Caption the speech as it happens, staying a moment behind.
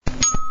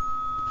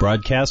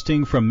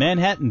Broadcasting from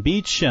Manhattan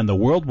Beach and the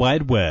World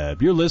Wide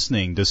Web, you're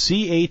listening to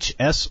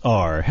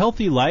CHSR,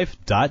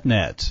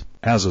 HealthyLife.net.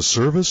 As a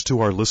service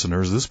to our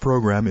listeners, this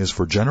program is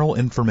for general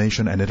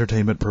information and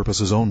entertainment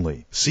purposes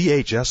only.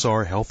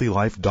 CHSR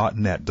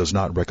HealthyLife.net does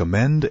not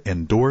recommend,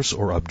 endorse,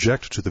 or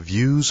object to the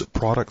views,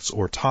 products,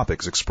 or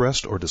topics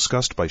expressed or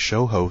discussed by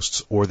show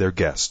hosts or their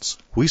guests.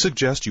 We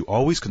suggest you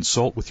always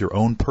consult with your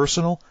own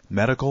personal,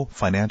 medical,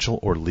 financial,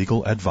 or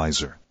legal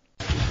advisor.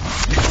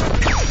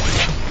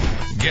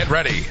 Get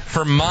ready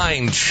for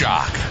Mind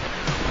Shock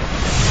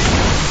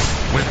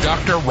with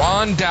Dr.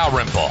 Ron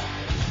Dalrymple,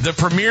 the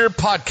premier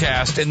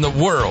podcast in the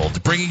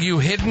world, bringing you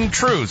hidden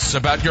truths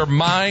about your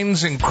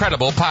mind's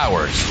incredible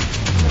powers.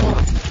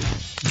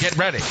 Get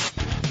ready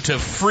to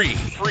free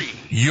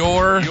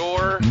your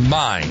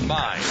mind.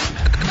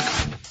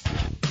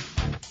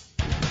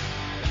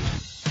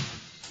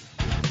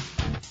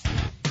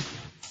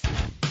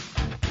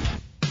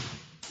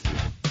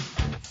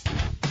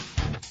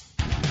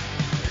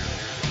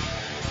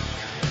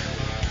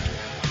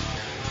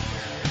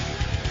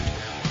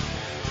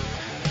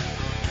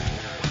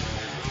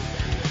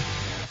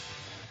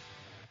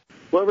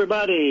 Hello,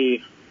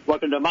 everybody.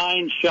 Welcome to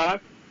Mind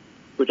Shock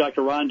with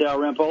Dr. Ron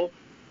Dalrymple.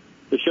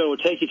 The show will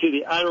take you to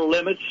the outer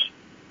limits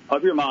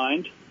of your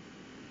mind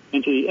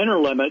and to the inner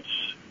limits,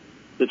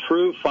 the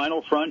true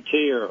final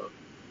frontier.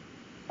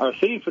 Our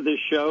theme for this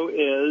show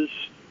is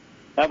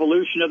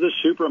evolution of the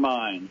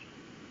supermind.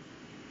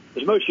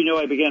 As most of you know,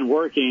 I began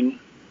working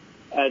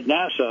at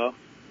NASA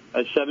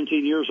at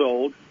 17 years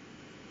old.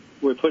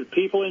 We put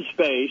people in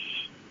space,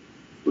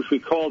 which we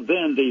called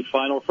then the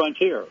final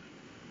frontier.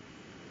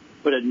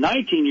 But at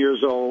 19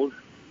 years old,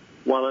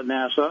 while at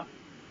NASA,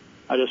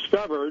 I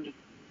discovered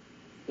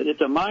that if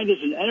the mind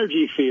is an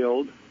energy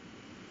field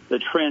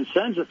that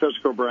transcends the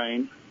physical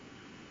brain,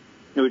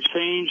 it would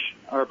change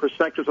our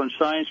perspectives on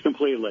science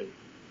completely.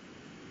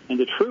 And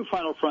the true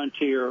final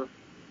frontier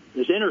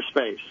is inner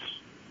space,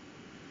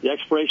 the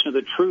exploration of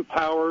the true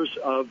powers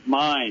of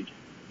mind.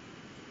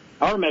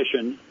 Our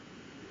mission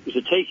is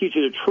to take you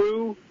to the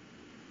true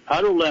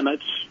outer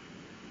limits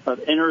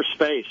of inner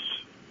space.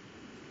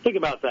 Think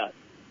about that.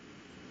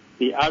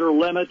 The outer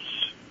limits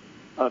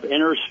of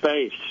inner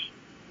space.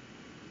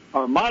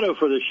 Our motto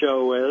for the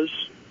show is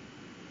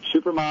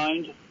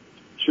Supermind,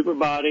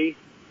 Superbody,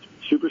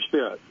 Super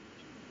Spirit.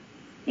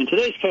 In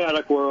today's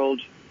chaotic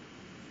world,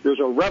 there's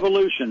a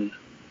revolution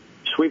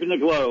sweeping the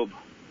globe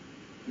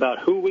about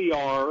who we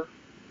are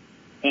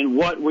and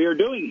what we are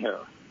doing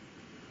here.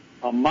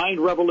 A mind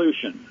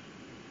revolution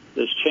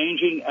that's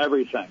changing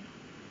everything.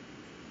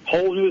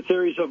 Whole new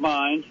theories of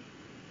mind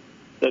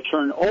that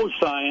turn old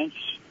science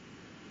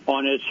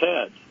on its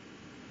head.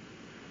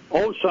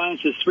 Old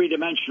science is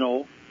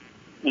three-dimensional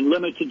and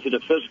limited to the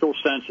physical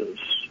senses.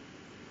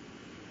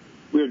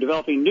 We are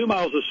developing new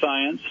models of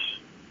science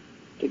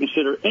to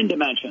consider n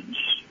dimensions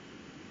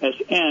as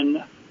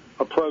n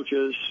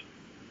approaches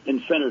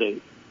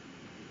infinity.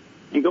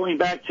 And going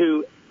back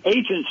to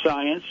ancient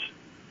science,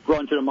 brought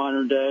into the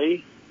modern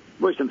day,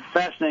 really some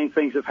fascinating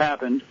things have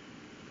happened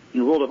in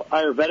the world of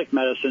Ayurvedic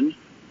medicine.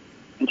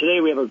 And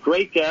today we have a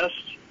great guest,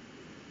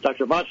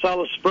 Dr.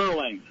 Vatsala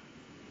Sperling.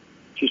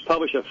 She's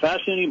published a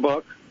fascinating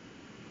book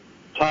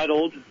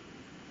titled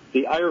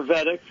The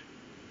Ayurvedic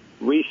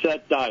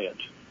Reset Diet.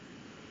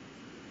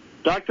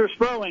 Dr.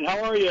 Sperling,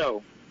 how are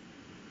you?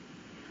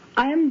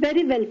 I am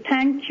very well,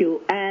 thank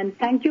you, and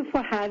thank you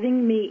for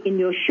having me in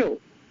your show.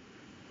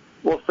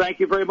 Well,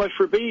 thank you very much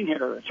for being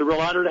here. It's a real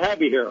honor to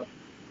have you here.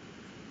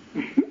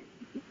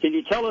 Can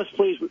you tell us,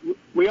 please,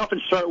 we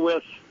often start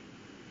with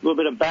a little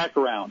bit of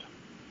background.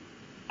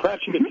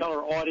 Perhaps you could tell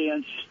our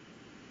audience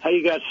how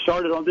you got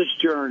started on this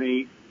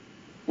journey,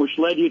 which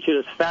led you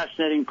to this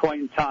fascinating point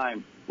in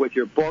time with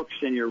your books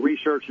and your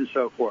research and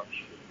so forth.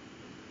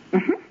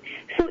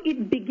 So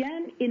it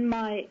began in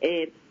my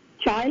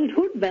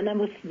childhood when I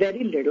was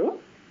very little,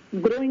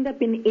 growing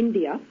up in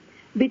India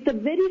with a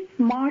very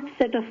smart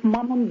set of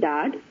mom and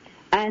dad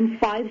and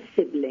 5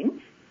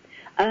 siblings.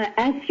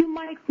 As you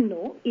might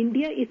know,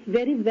 India is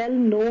very well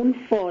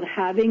known for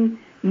having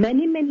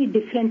many, many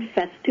different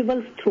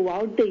festivals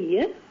throughout the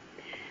year.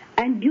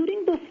 And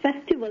during those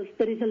festivals,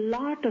 there is a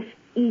lot of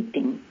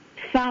eating.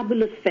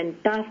 Fabulous,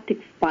 fantastic,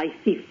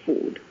 spicy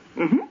food.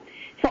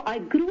 So I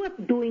grew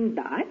up doing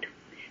that.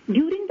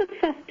 During the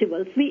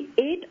festivals, we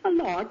ate a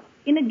lot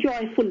in a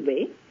joyful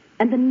way.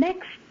 And the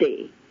next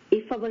day,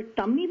 if our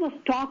tummy was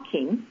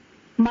talking,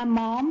 my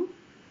mom,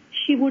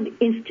 she would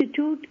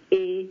institute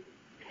a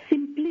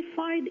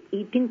simplified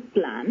eating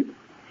plan.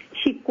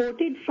 She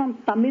quoted from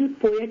Tamil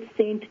poet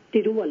Saint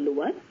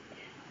Tiruvalluvar,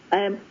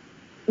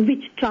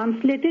 which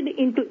translated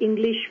into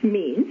English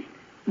means,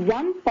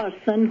 one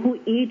person who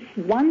eats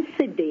once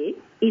a day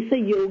is a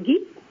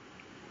yogi.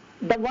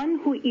 The one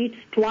who eats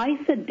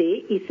twice a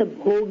day is a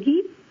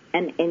bhogi,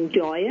 an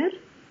enjoyer.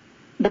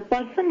 The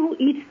person who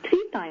eats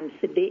 3 times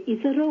a day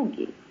is a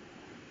rogi.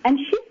 And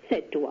she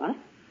said to us,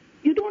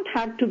 you don't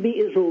have to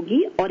be a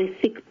rogi or a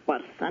sick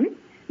person.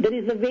 There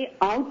is a way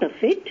out of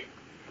it.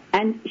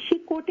 And she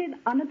quoted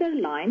another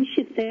line.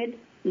 She said,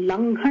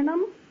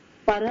 Langhanam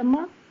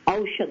Parama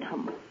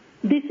Aushadham.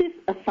 This is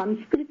a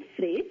Sanskrit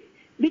phrase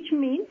which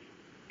means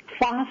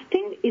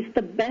fasting is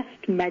the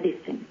best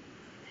medicine.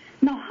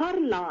 Now her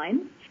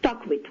line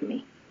stuck with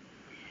me.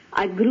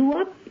 I grew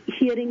up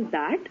hearing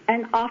that,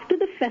 and after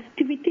the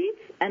festivities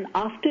and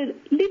after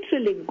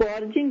literally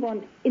gorging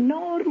on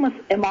enormous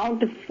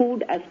amount of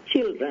food as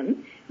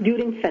children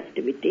during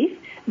festivities,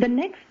 the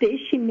next day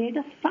she made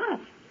us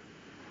fast.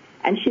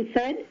 And she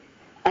said,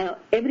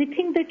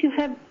 everything that you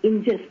have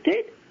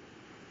ingested,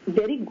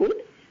 very good.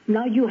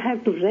 Now you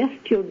have to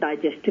rest your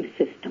digestive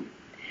system.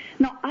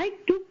 Now I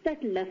took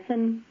that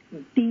lesson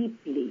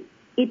deeply.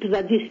 It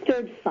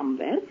registered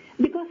somewhere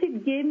because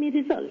it gave me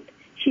result.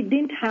 She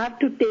didn't have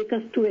to take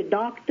us to a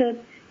doctor.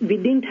 We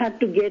didn't have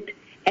to get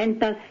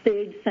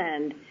antacids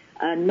and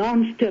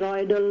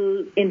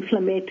non-steroidal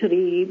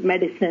inflammatory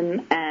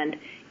medicine and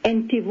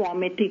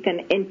anti-vomitic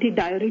and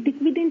anti-diuretic.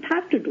 We didn't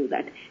have to do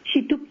that.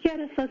 She took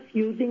care of us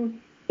using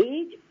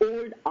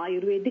age-old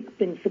Ayurvedic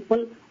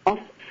principle of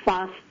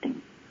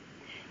fasting.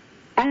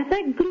 As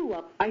I grew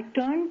up, I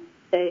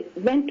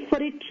went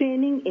for a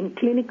training in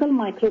clinical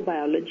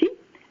microbiology,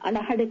 and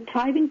I had a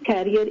thriving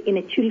career in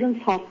a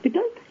children's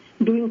hospital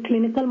doing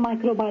clinical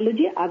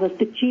microbiology. I was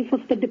the chief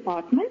of the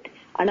department,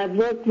 and I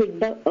worked with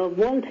the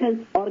World Health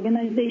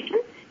Organization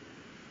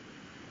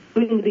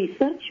doing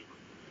research.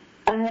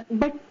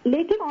 But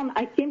later on,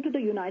 I came to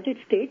the United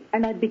States,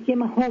 and I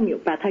became a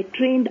homeopath. I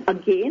trained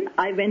again.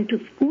 I went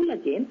to school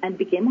again and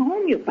became a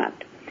homeopath.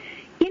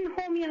 In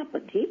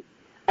homeopathy,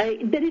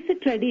 there is a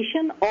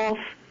tradition of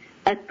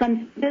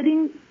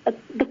considering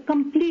the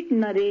complete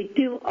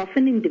narrative of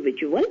an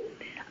individual,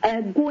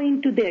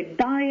 going to their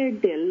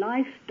diet, their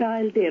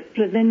lifestyle, their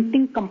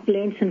presenting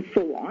complaints, and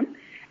so on.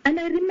 And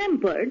I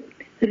remembered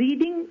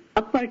reading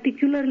a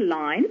particular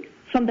line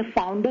from the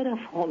founder of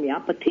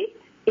homeopathy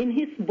in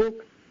his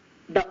book,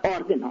 The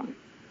Organon.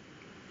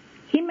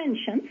 He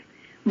mentions,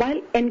 while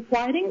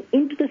inquiring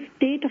into the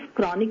state of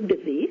chronic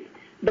disease,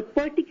 the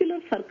particular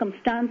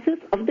circumstances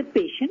of the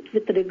patient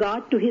with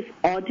regard to his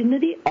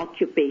ordinary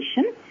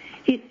occupation,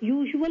 his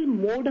usual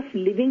mode of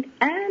living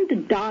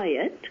and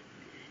diet,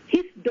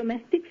 his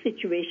domestic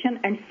situation,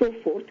 and so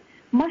forth,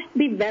 must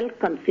be well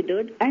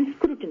considered and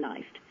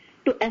scrutinized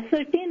to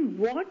ascertain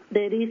what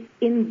there is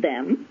in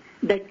them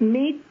that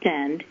may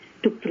tend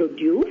to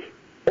produce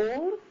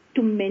or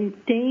to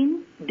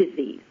maintain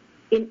disease,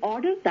 in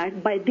order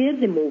that by their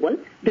removal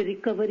the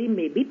recovery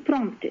may be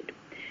prompted.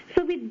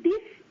 So with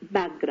this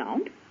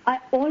background, I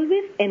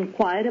always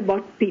inquire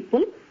about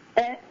people,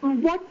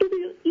 what do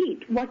you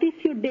eat? What is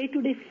your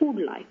day-to-day food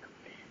like?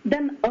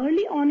 Then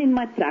early on in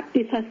my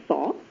practice, I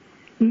saw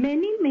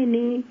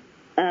many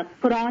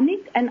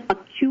chronic and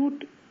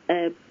acute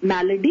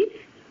maladies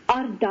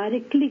are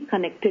directly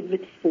connected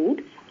with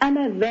food, and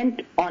I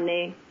went on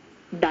a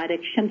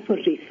direction for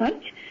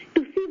research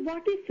to see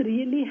what is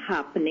really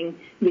happening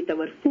with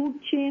our food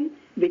chain,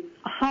 with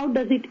how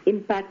does it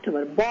impact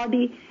our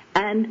body,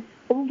 and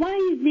why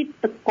is it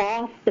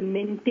the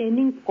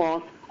maintaining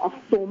cause of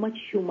so much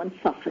human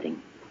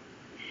suffering.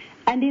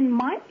 And in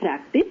my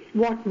practice,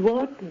 what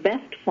worked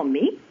best for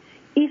me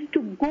is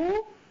to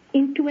go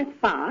into a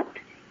path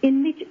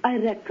in which I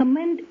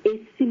recommend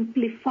a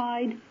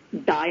simplified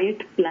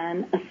diet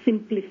plan, a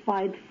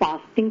simplified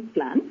fasting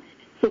plan,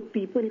 so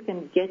people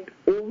can get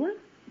over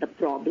the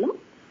problem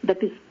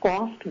that is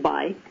caused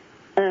by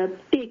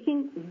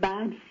taking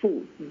bad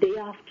food day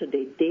after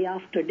day, day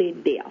after day,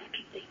 day after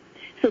day.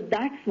 So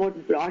that's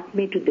what brought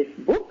me to this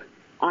book,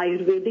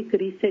 Ayurvedic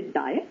Reset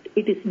Diet.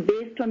 It is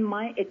based on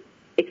my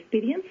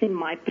experience in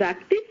my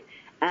practice,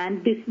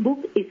 and this book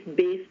is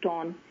based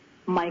on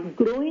my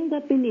growing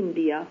up in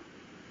India,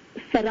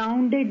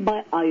 surrounded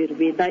by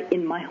Ayurveda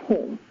in my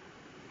home.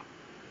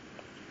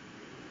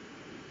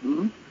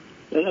 Mm-hmm.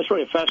 And that's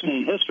really a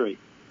fascinating history.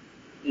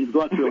 You've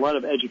gone through a lot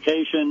of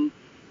education,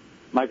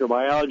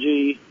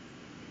 microbiology,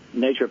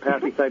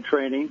 naturopathic type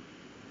training.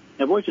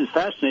 And I've always been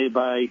fascinated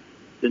by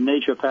the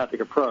naturopathic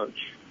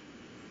approach.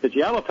 Because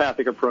the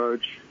allopathic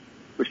approach,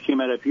 which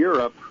came out of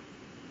Europe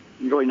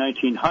in the early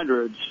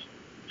 1900s,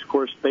 is of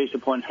course based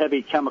upon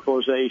heavy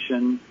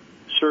chemicalization,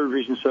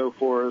 surgeries and so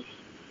forth,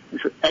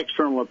 which are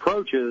external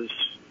approaches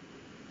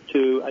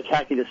to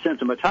attacking the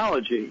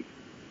symptomatology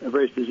of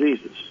various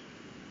diseases.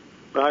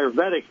 But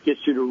Ayurvedic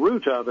gets to the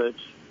root of it,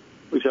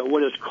 which is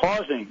what is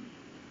causing.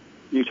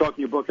 You talk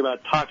in your book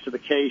about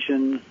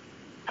toxification,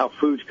 how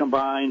food's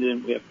combined,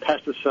 and we have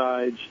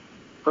pesticides,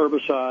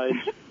 herbicides,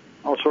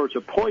 all sorts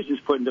of poisons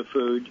put into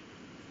food.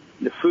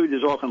 The food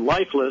is often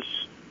lifeless,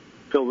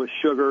 filled with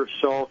sugar,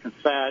 salt, and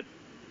fat,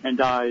 and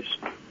dyes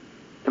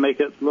to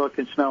make it look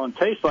and smell and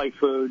taste like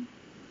food,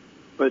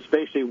 but it's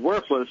basically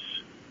worthless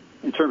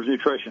in terms of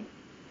nutrition.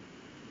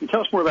 Can you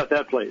tell us more about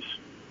that, please?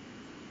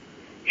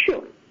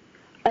 Sure.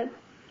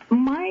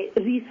 My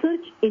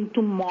research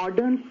into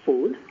modern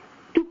food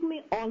took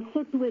me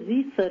also to a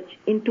research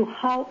into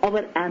how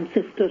our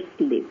ancestors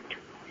lived.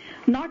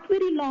 Not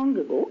very long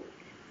ago,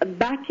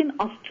 back in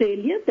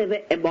Australia, there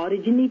were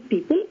Aborigine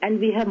people,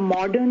 and we have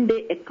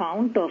modern-day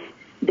account of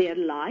their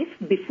life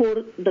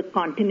before the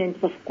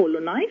continent was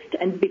colonized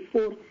and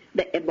before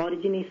the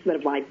Aborigines were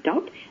wiped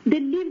out. They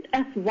lived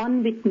as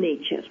one with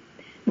nature.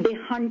 They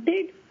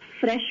hunted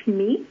fresh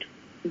meat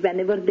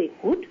whenever they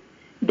could.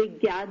 They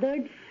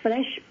gathered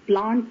fresh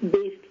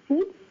plant-based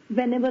food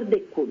whenever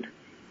they could,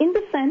 in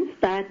the sense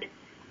that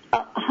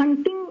a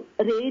hunting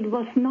raid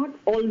was not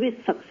always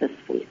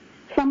successful.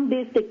 Some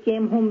days they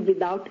came home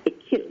without a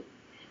kill.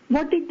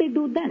 What did they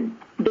do then?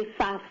 They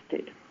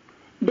fasted.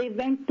 They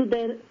went to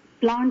their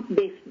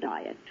plant-based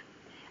diet.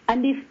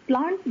 And if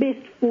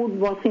plant-based food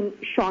was in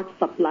short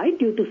supply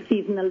due to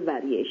seasonal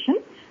variation,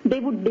 they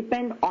would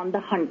depend on the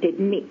hunted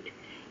meat.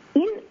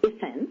 In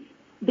essence,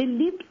 they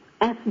lived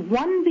as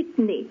one with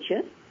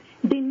nature.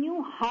 They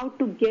knew how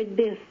to get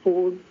their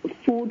food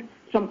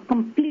from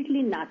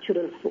completely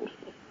natural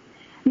sources.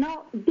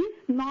 Now, this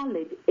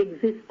knowledge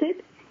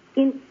existed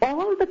in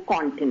all the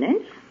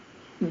continents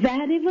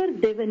wherever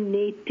there were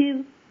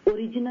native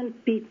original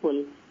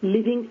people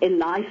living a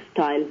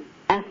lifestyle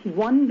as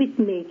one with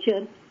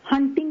nature,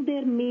 hunting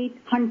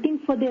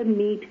for their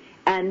meat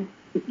and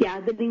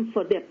gathering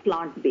for their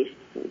plant-based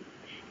food.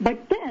 But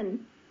then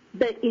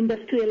the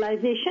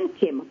industrialization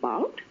came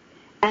about,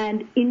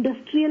 and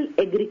industrial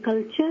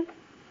agriculture,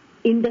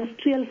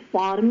 industrial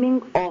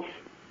farming of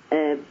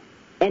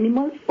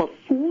animals for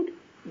food,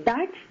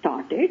 that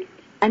started,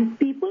 and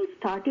people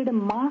started a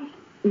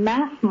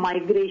mass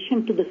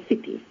migration to the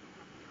cities.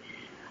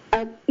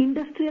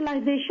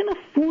 Industrialization of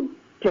food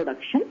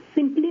production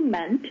simply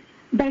meant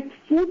that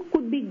food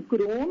could be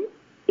grown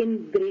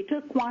in greater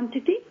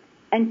quantity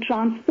and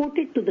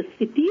transported to the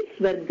cities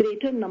where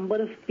greater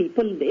number of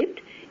people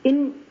lived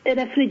in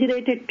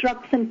refrigerated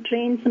trucks and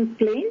trains and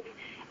planes.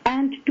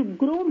 And to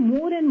grow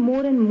more and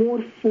more and more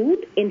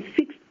food in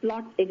fixed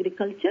plot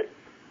agriculture,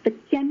 the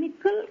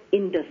chemical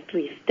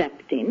industry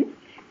stepped in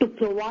to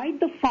provide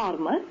the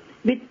farmer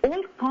with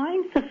all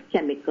kinds of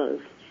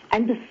chemicals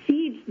and the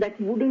seeds that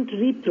wouldn't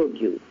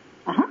reproduce,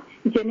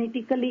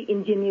 genetically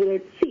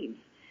engineered seeds.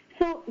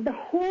 So the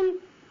whole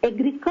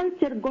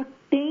agriculture got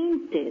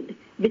tainted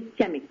with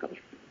chemicals.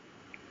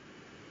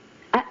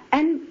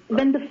 And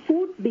when the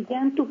food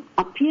began to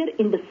appear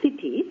in the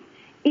cities,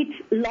 it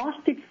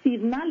lost its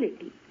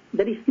seasonality.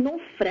 There is no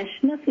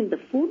freshness in the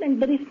food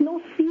and there is no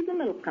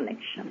seasonal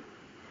connection.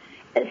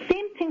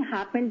 Same thing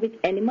happened with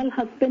animal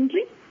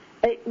husbandry.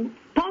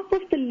 Top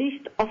of the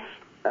list of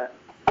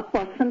a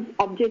person's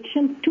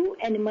objection to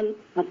animal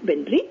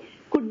husbandry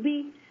could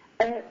be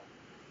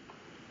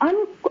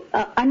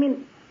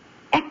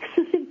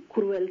excessive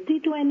cruelty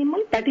to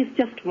animals. That is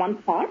just one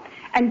part,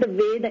 and the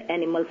way the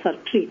animals are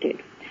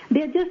treated.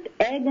 They are just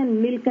egg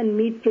and milk and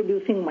meat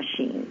producing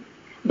machines.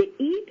 They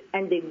eat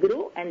and they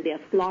grow and they are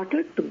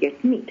slaughtered to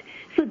get meat.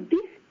 So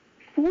this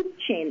food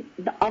chain,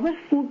 our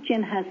food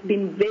chain has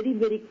been very,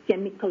 very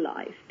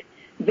chemicalized,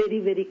 very,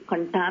 very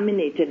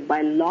contaminated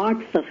by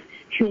lots of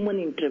human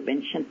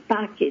intervention,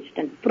 packaged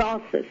and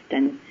processed,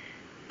 and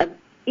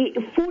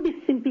food is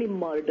simply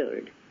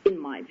murdered, in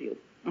my view.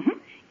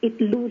 It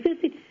loses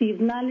its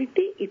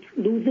seasonality, it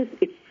loses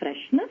its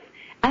freshness.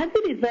 As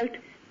a result,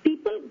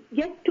 people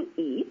get to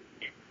eat,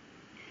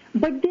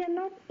 but they are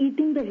not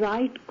eating the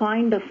right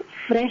kind of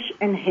fresh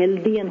and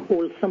healthy and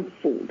wholesome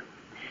food.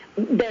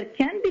 There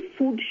can be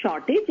food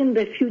shortage in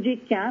refugee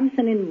camps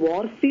and in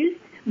war fields,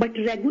 but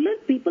regular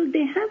people,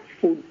 they have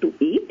food to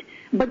eat,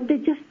 but they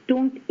just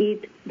don't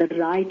eat the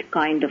right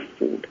kind of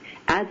food.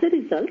 As a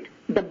result,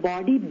 the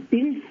body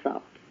builds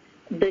up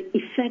the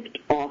effect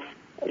of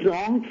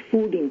wrong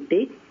food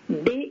intake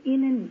day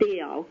in and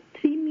day out,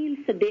 3 meals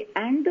a day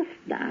and the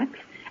snacks.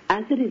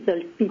 As a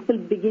result, people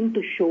begin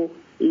to show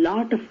a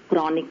lot of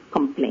chronic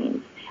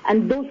complaints,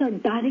 and those are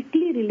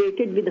directly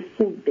related with the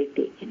food they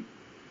take in.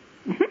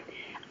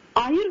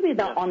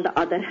 Ayurveda, on the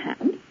other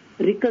hand,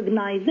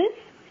 recognizes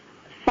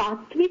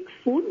sattvic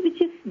food,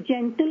 which is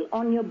gentle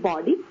on your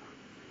body,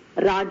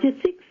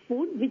 rajasic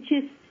food, which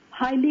is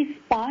highly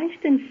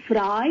spiced and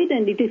fried,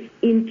 and it is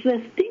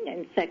interesting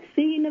and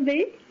sexy in a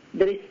way.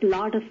 There is a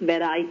lot of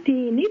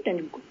variety in it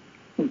and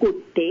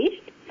good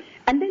taste.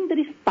 And then there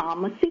is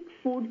tamasic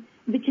food,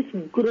 which is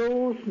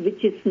gross,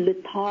 which is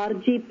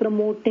lethargy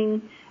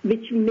promoting,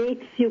 which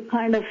makes you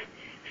kind of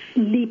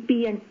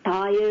sleepy and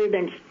tired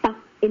and stuck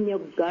in your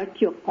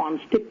gut, you're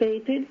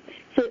constipated.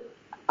 So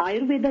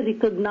Ayurveda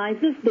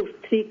recognizes those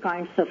 3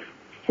 kinds of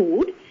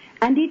food,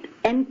 and it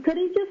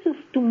encourages us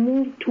to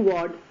move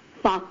toward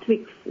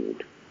sattvic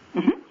food.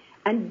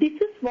 And this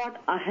is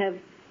what I have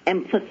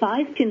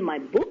emphasized in my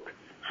book,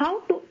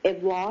 how to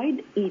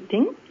avoid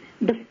eating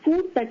the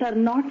foods that are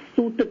not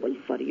suitable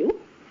for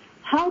you,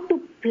 how to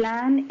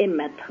plan a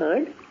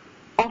method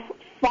of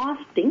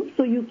fasting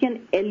so you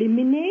can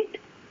eliminate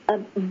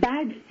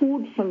bad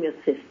food from your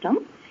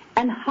system,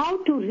 and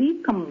how to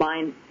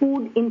recombine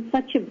food in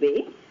such a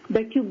way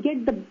that you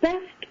get the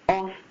best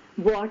of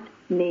what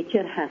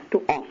nature has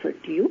to offer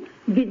to you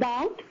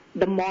without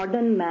the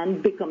modern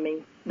man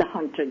becoming the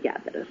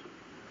hunter-gatherer.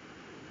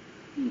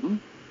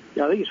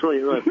 Yeah, I think it's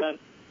really a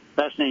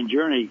fascinating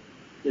journey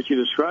that you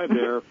described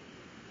there.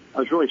 I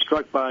was really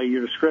struck by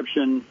your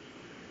description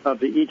of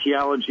the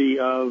etiology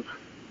of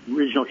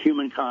original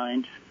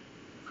humankind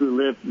who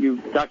lived. You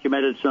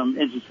documented some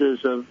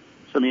instances of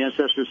some of the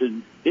ancestors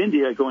in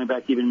India going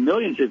back even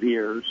millions of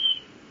years,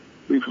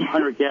 from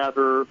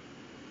hunter-gatherer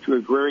to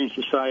agrarian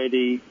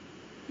society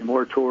and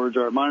more towards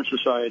our modern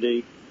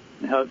society.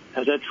 And how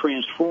has that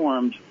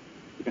transformed,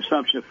 the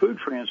consumption of food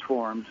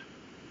transformed,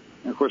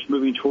 and of course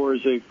moving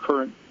towards the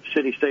current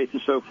city-states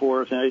and so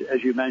forth, and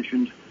as you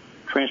mentioned,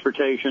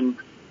 transportation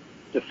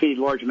to feed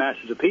large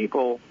masses of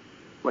people.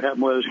 What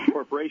happened was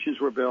corporations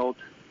were built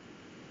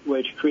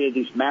which created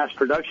these mass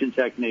production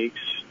techniques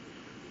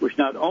which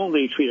not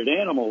only treated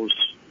animals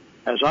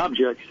as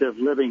objects of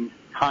living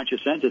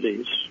conscious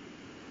entities,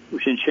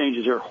 which then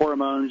changes their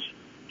hormones,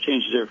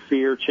 changes their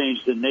fear,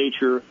 changes the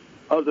nature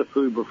of the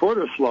food before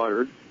they're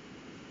slaughtered.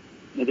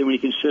 And then when you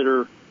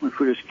consider when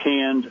food is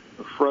canned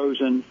or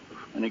frozen,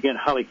 and again,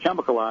 highly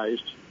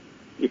chemicalized,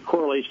 it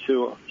correlates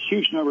to a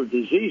huge number of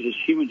diseases,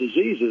 human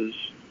diseases,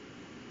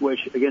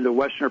 which, again, the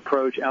Western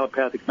approach,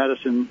 allopathic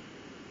medicine,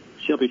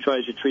 simply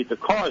tries to treat the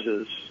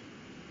causes,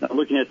 not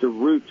looking at the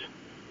root,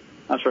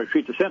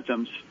 treat the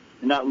symptoms,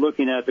 and not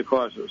looking at the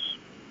causes.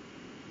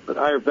 But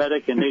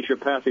Ayurvedic and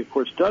naturopathic, of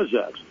course, does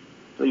that.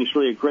 So it's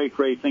really a great,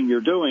 great thing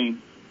you're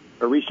doing,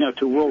 by reaching out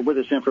to the world with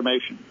this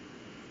information.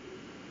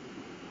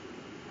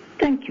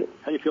 Thank you.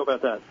 How do you feel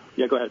about that?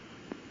 Yeah, go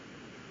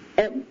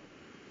ahead.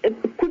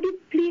 Could you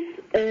please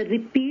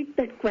repeat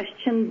that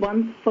question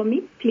once for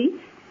me, please?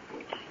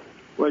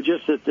 Well,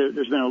 just that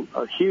there's been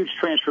a huge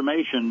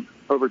transformation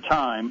over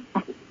time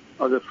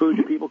of the food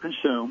that people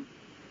consume,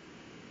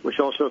 which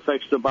also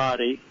affects the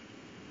body.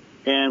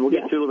 And we'll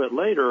get to a little bit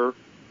later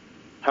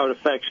how it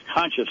affects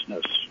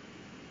consciousness.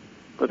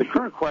 But the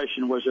current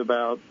question was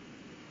about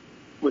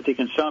with the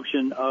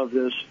consumption of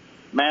this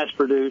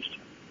mass-produced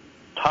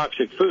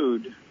toxic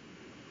food,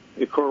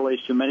 it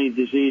correlates to many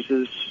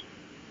diseases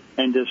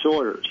and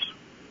disorders.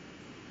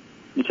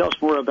 Can you tell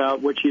us more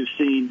about what you've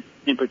seen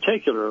in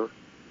particular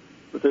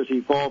with those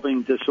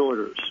evolving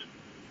disorders?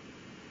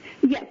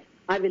 Yes,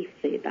 I will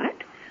say that.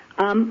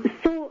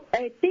 So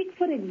take,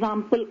 for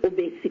example,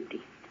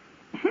 obesity.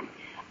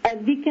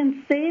 We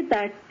can say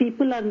that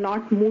people are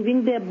not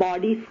moving their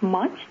bodies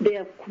much. They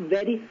are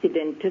very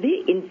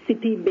sedentary in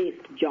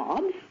city-based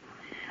jobs.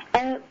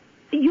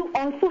 You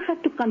also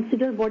have to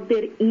consider what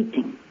they're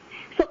eating.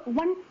 So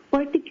one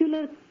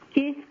particular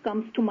case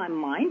comes to my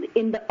mind.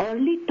 In the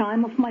early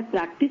time of my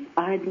practice,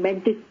 I had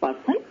met this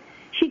person.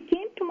 She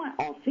came to my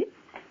office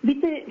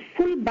with a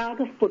full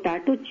bag of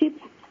potato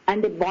chips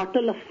and a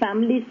bottle of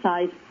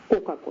family-size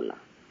Coca-Cola.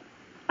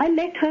 I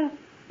let her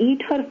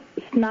eat her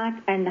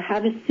snack and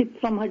have a sip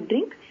from her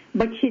drink,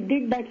 but she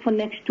did that for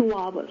next 2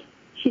 hours.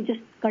 She just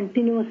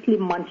continuously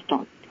munched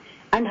on.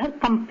 And her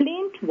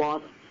complaint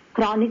was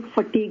chronic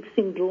fatigue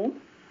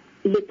syndrome,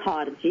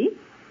 lethargy,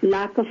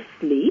 lack of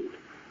sleep.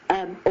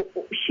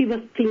 She was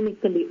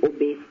clinically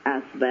obese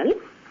as well,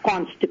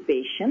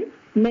 constipation,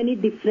 many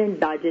different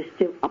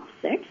digestive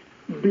upsets,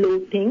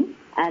 bloating,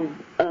 and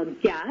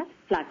gas,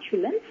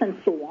 flatulence, and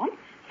so on.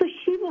 So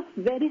she was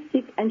very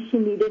sick and she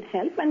needed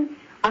help, and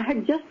I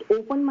had just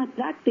opened my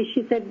practice.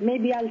 She said,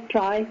 maybe I'll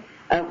try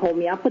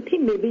homeopathy,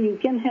 maybe you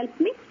can help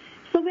me.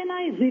 So when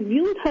I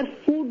reviewed her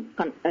food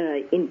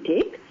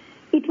intake,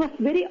 it was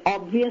very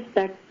obvious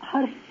that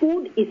her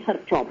food is her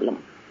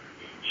problem.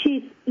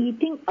 She's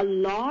eating a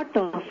lot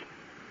of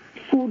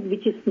food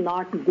which is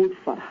not good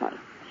for her.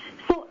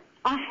 So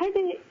I had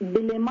a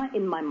dilemma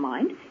in my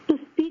mind to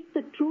speak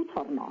the truth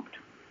or not.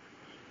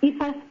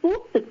 If I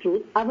spoke the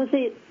truth, I was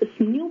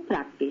a new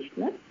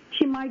practitioner.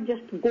 She might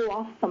just go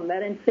off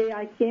somewhere and say,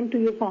 I came to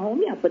you for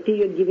homeopathy,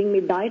 you're giving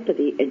me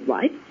dietary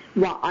advice.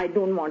 Well, I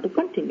don't want to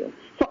continue.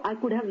 So I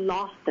could have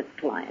lost that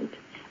client.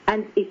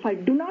 And if I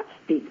do not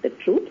speak the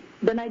truth,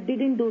 then I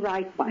didn't do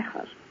right by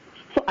her.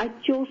 So I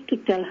chose to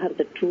tell her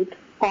the truth,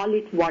 call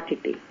it what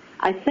it is.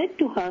 I said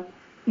to her,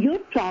 your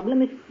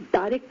problem is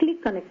directly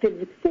connected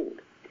with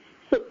food.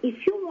 So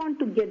if you want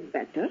to get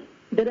better,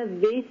 there are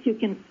ways you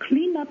can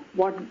clean up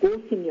what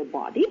goes in your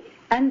body,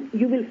 and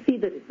you will see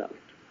the result.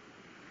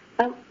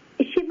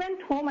 She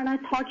went home, and I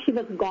thought she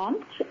was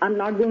gone. I'm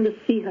not going to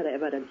see her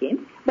ever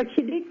again. But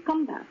she did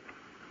come back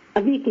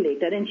a week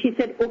later, and she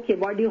said, okay,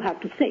 what do you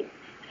have to say?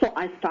 So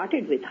I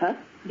started with her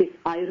this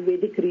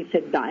Ayurvedic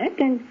reset diet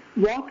and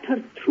walked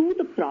her through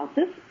the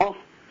process of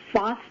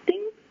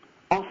fasting,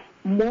 of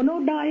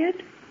mono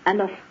diet,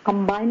 and of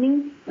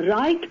combining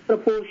right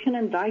proportion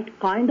and right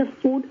kind of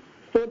food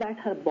so that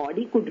her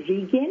body could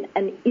regain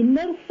an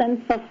inner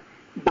sense of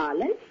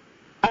balance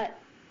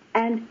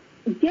and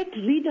get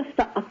rid of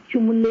the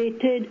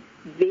accumulated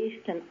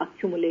waste and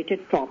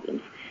accumulated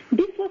problems.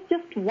 This was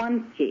just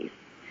one case.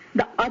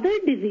 The other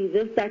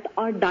diseases that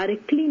are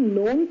directly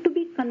known to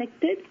be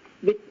connected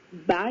with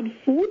bad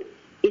food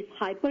is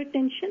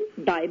hypertension,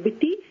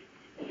 diabetes,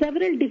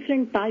 several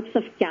different types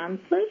of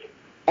cancers,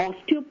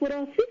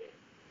 osteoporosis,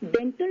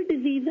 dental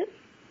diseases,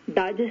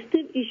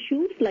 digestive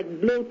issues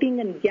like bloating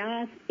and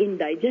gas,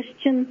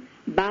 indigestion,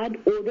 bad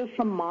odor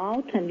from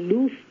mouth and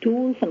loose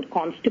stools and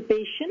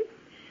constipation,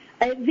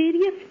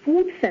 various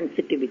food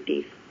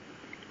sensitivities.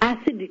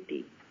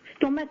 acidity,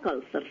 stomach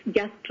ulcers,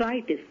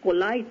 gastritis,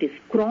 colitis,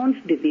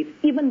 Crohn's disease,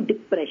 even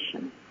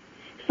depression.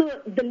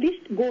 So the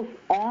list goes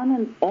on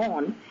and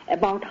on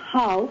about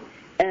how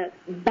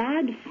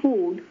bad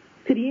food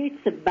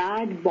creates a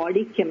bad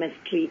body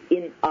chemistry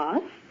in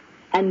us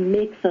and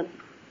makes us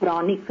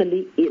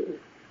chronically ill.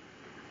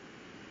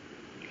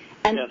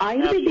 And yes,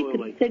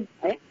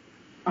 Ayurvedic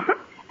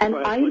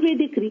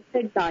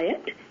reset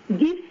diet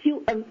gives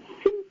you a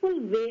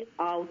simple way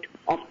out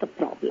of the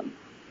problem.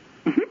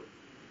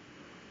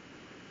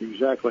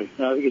 Exactly.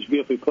 I think it's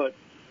beautifully put.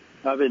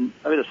 I've been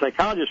a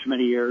psychologist for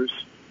many years.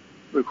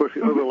 Of course,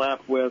 we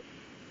overlap with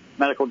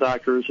medical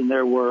doctors and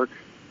their work,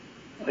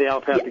 the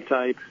allopathic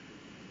type,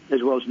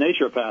 as well as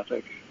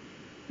naturopathic.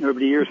 And over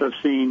the years, I've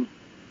seen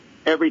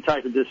every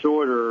type of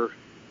disorder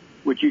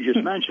which you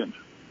just mentioned.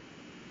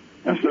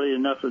 I've studied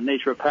enough of the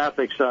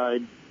naturopathic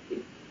side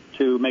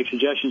to make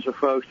suggestions to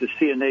folks to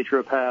see a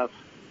naturopath,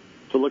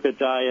 to look at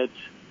diets,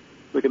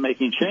 look at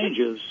making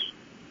changes.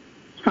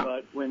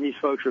 But when these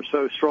folks are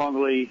so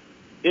strongly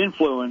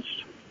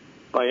influenced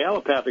by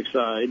allopathic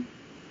side,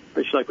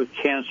 especially like with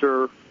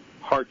cancer,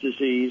 heart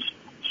disease,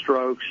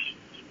 strokes,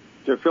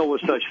 they're filled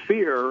with such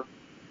fear,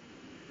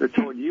 they're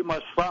told you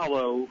must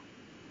follow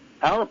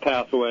our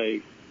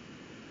pathway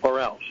or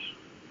else.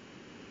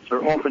 So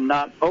they're often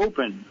not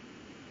open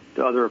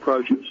to other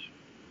approaches.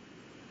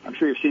 I'm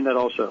sure you've seen that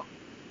also.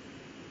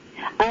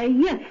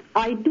 Yes,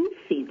 I do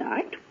see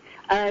that.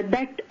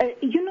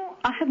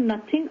 I have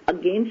nothing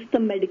against the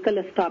medical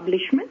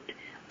establishment.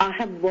 I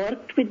have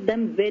worked with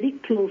them very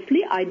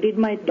closely. I did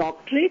my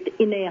doctorate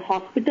in a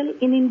hospital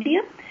in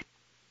India.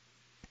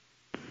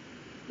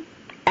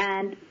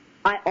 And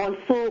I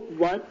also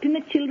worked in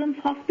a children's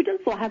hospital,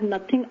 so I have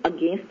nothing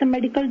against the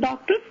medical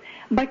doctors.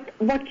 But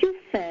what you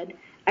said,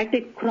 at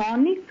a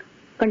chronic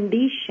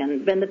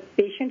condition, when the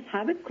patients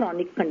have a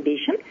chronic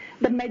condition,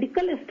 the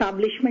medical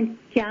establishment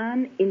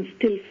can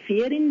instill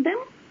fear in them,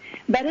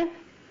 whereas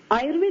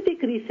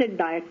Ayurvedic reset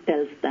diet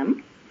tells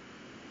them,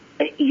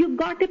 you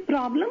got a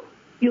problem,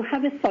 you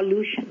have a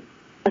solution,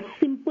 a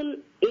simple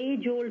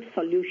age-old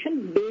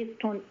solution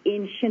based on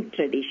ancient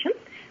traditions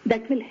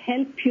that will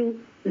help you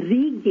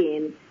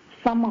regain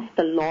some of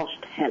the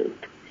lost health.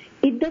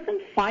 It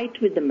doesn't fight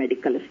with the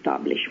medical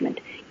establishment.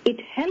 It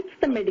helps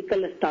the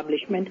medical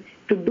establishment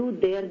to do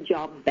their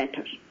job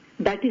better.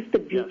 That is the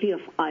beauty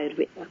of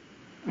Ayurveda.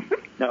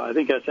 No, I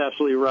think that's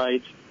absolutely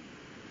right.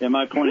 And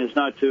my point is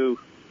not to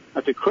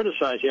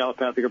criticize the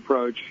allopathic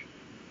approach,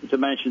 but to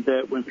mention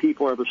that when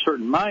people have a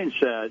certain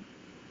mindset,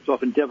 it's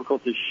often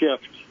difficult to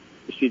shift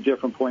to see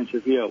different points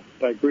of view.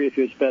 But I agree with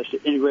you, it's best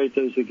to integrate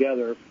those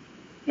together.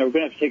 Now, we're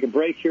going to have to take a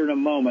break here in a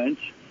moment.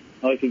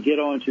 I'd like to get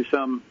on to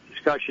some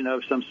discussion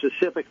of some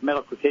specific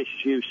medical cases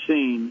you've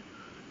seen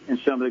and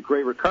some of the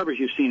great recoveries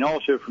you've seen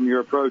also from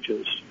your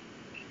approaches.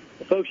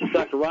 Well, folks, it's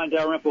Dr. Ron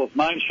Dalrymple of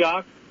Mind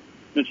Shock.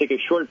 I'm going to take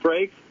a short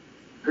break.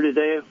 Here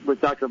today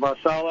with Dr.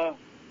 Vatsala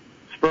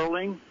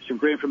Sperling, some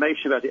great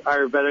information about the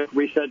Ayurvedic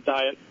reset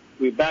diet.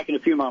 We'll be back in a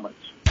few moments.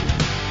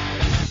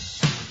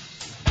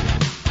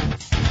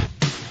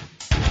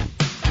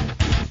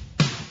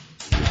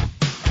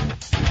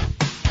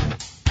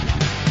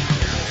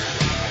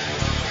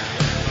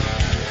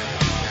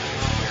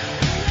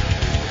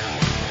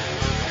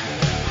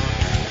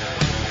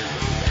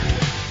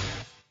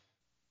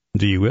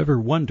 Do you ever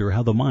wonder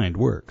how the mind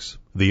works?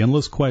 The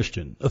Endless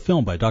Question, a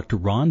film by Dr.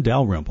 Ron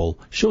Dalrymple,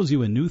 shows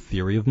you a new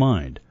theory of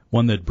mind,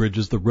 one that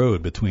bridges the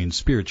road between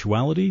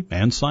spirituality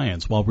and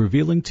science while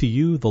revealing to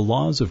you the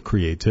laws of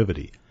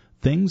creativity,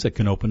 things that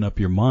can open up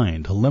your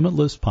mind to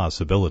limitless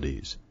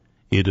possibilities.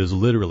 It is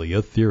literally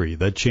a theory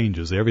that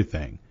changes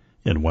everything,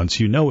 and once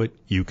you know it,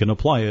 you can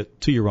apply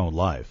it to your own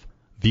life.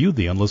 View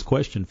The Endless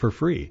Question for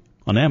free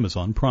on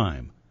Amazon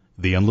Prime.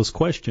 The Endless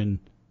Question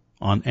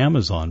on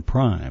Amazon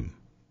Prime.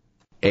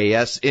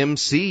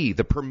 ASMC,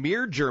 the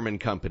premier German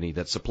company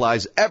that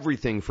supplies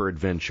everything for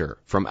adventure,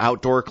 from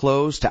outdoor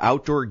clothes to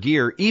outdoor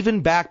gear,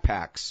 even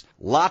backpacks.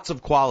 Lots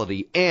of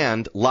quality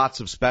and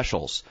lots of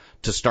specials.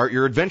 To start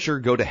your adventure,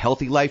 go to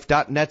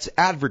HealthyLife.net's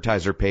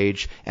advertiser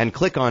page and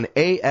click on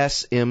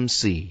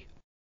ASMC.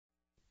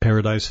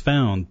 Paradise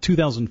Found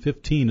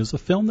 2015 is a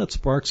film that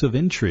sparks of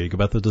intrigue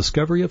about the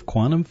discovery of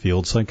quantum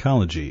field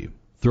psychology.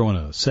 Throw in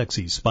a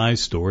sexy spy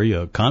story,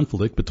 a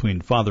conflict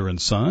between father and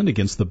son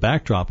against the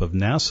backdrop of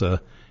NASA,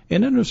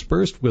 and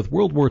interspersed with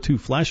World War II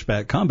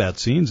flashback combat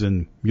scenes,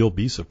 and you'll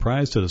be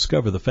surprised to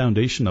discover the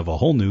foundation of a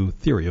whole new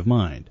theory of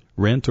mind.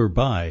 Rent or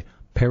buy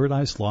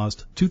Paradise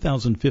Lost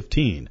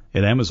 2015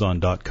 at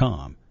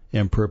Amazon.com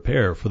and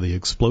prepare for the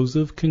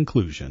explosive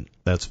conclusion.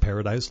 That's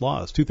Paradise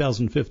Lost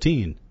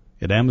 2015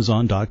 at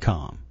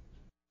Amazon.com.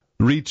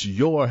 Reach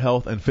your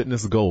health and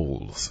fitness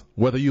goals.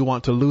 Whether you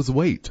want to lose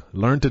weight,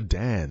 learn to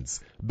dance,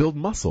 build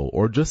muscle,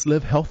 or just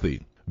live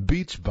healthy,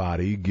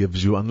 Beachbody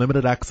gives you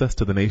unlimited access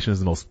to the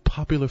nation's most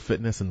popular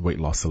fitness and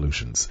weight loss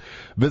solutions.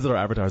 Visit our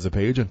advertiser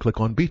page and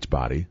click on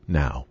Beachbody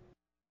now.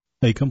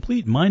 A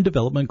complete mind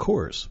development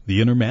course,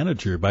 The Inner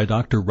Manager by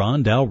Dr.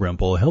 Ron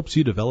Dalrymple, helps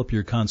you develop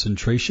your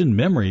concentration,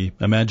 memory,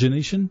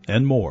 imagination,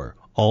 and more.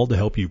 all to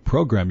help you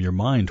program your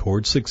mind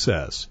towards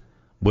success.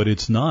 But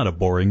it's not a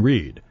boring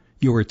read.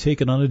 You are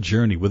taken on a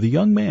journey with a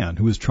young man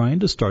who is trying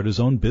to start his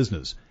own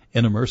business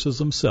and immerses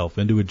himself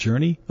into a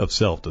journey of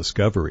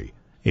self-discovery.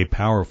 A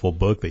powerful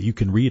book that you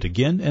can read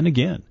again and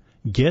again.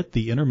 Get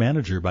The Inner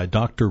Manager by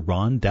Dr.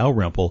 Ron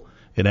Dalrymple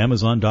at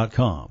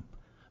Amazon.com.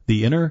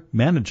 The Inner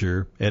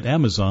Manager at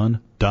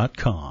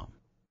Amazon.com.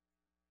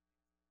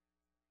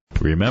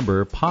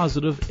 Remember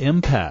Positive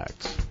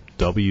Impact.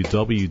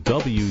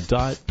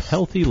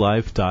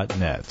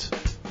 www.healthylife.net.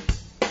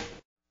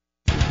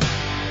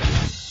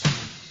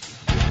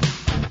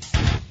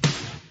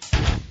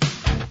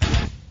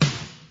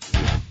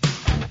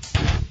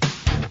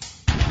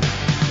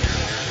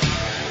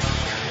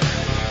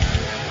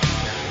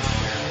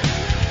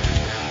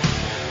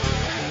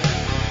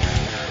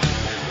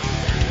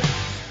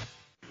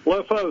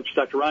 Hello, folks.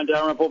 Dr. Ron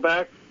Dalrymple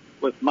back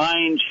with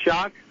Mind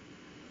Shock.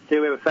 Today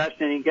we have a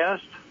fascinating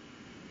guest,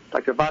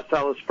 Dr.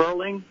 Vatsala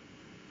Sperling,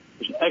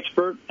 who's an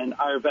expert in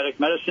Ayurvedic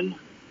medicine,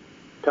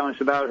 telling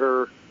us about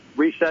her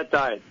reset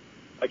diet.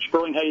 Dr.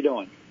 Sperling, how you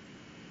doing?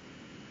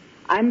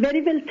 I'm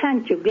very well,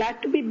 thank you.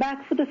 Glad to be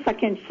back for the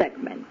second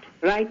segment.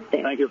 Right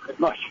there. Thank you very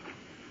much.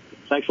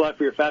 Thanks a lot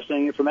for your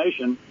fascinating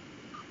information.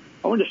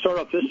 I wanted to start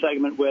off this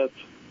segment with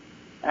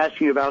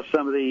asking you about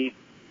some of the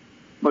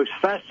most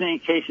fascinating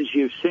cases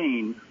you've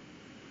seen,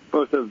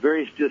 both of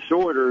various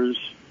disorders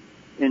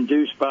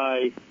induced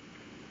by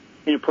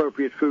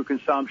inappropriate food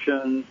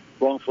consumption,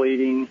 wrongful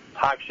eating,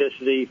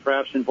 toxicity,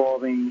 perhaps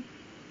involving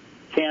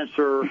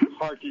cancer,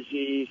 heart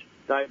disease,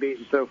 diabetes,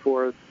 and so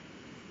forth,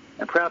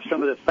 and perhaps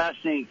some of the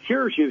fascinating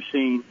cures you've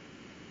seen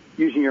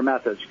using your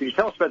methods. Could you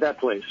tell us about that,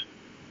 please?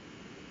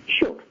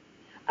 Sure.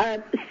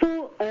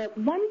 So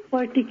one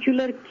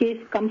particular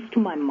case comes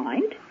to my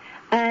mind,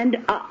 and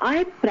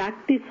I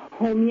practice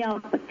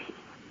homeopathy.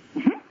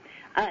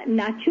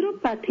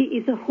 Naturopathy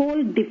is a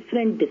whole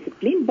different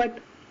discipline, but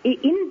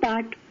in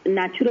that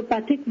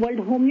naturopathic world,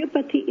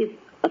 homeopathy is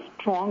a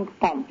strong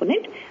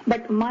component,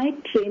 but my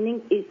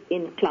training is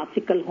in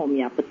classical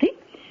homeopathy.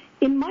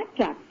 In my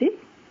practice,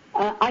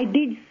 I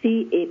did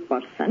see a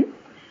person.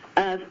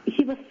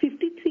 He was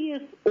 53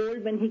 years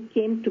old when he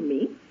came to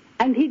me,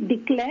 and he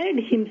declared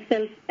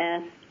himself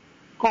as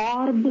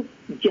carb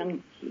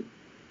junkie.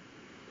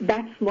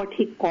 That's what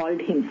he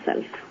called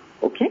himself,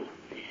 okay?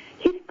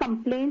 His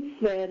complaints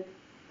were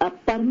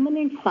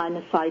permanent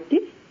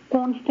sinusitis,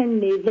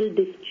 constant nasal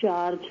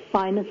discharge,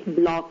 sinus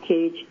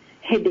blockage,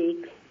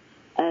 headaches.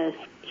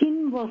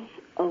 Skin was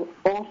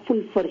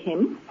awful for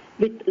him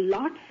with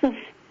lots of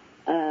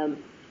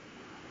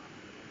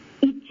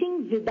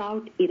itching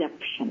without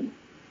eruption.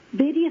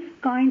 Various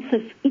kinds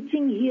of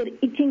itching here,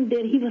 itching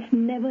there. He was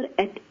never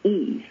at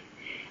ease.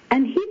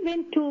 And he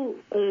went to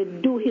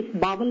do his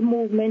bowel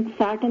movement,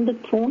 sat on the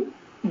throne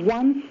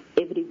once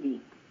every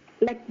week,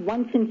 like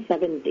once in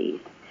 7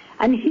 days.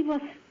 And he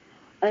was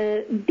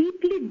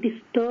deeply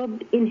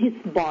disturbed in his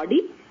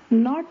body,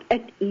 not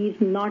at ease,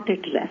 not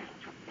at rest.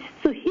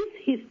 So his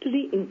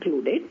history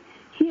included,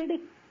 he had a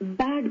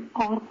bad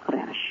car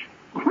crash.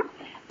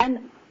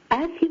 And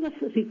as he was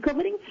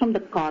recovering from the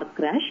car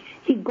crash,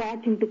 he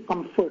got into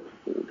comfort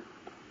food.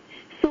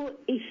 So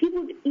if he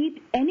would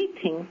eat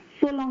anything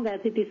so long as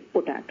it is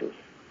potatoes.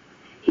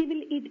 He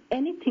will eat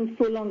anything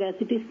so long as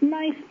it is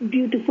nice,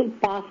 beautiful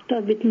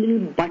pasta with little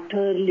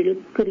butter, little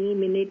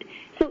cream in it.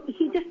 So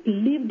he just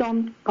lived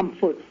on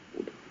comfort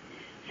food.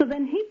 So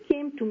when he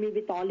came to me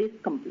with all his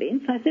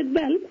complaints, I said,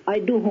 well, I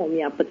do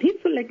homeopathy,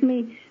 so let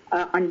me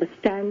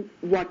understand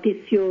what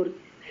is your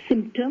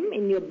symptom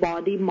in your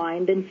body,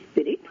 mind, and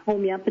spirit.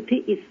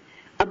 Homeopathy is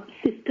a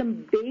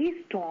system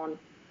based on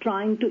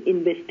trying to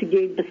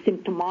investigate the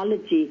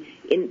symptomology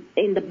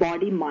in the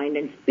body, mind,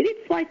 and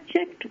spirit. So I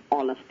checked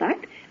all of that,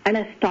 and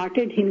I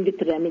started him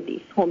with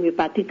remedies,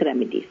 homeopathic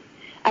remedies.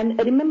 And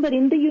remember,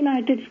 in the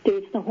United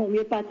States, the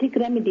homeopathic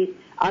remedies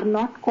are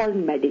not called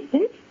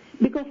medicines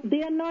because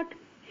they are not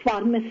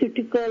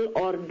pharmaceutical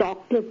or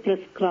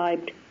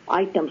doctor-prescribed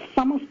items.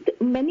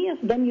 Many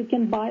of them you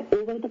can buy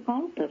over the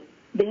counter.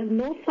 They have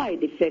no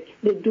side effects.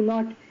 They do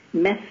not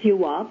mess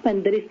you up,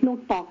 and there is no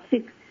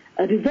toxic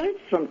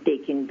results from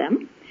taking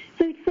them.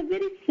 So it's a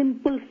very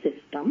simple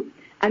system,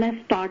 and I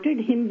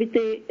started him with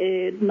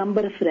a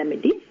number of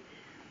remedies.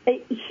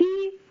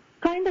 He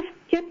kind of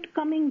kept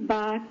coming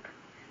back,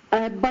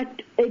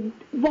 but it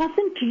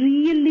wasn't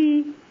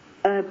really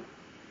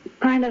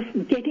kind of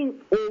getting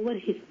over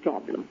his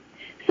problem.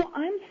 So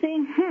I'm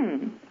saying,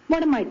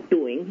 what am I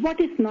doing?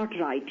 What is not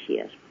right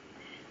here?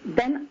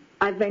 Then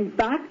I went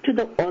back to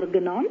the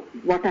Organon,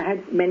 what I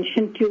had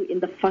mentioned to you in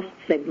the first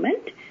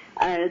segment,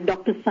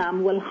 Dr.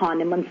 Samuel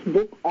Hahnemann's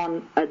book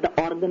on the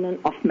Organon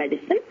of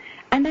medicine,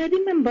 and I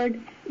remembered,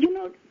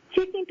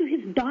 checking into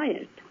his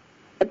diet.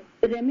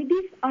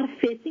 Remedies are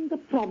facing a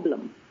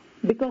problem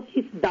because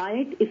his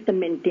diet is the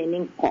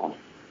maintaining cause.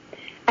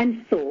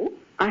 And so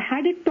I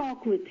had a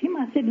talk with him.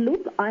 I said,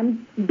 look,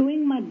 I'm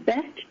doing my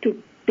best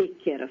to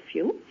take care of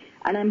you,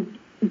 and I'm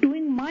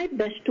doing my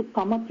best to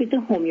come up with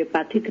a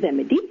homeopathic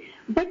remedy,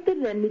 but the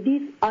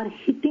remedies are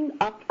hitting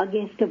up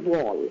against a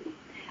wall.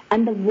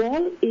 and the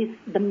wall is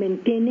the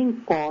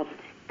maintaining cost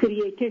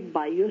created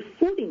by your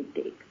food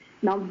intake.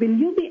 Now, will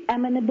you be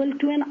amenable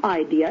to an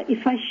idea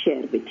if I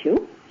share with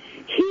you?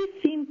 He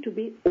seemed to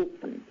be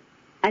open,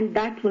 and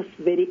that was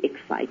very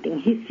exciting.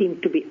 He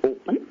seemed to be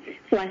open.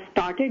 So I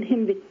started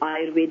him with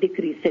Ayurvedic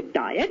reset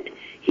diet.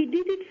 He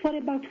did it for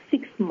about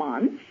 6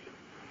 months.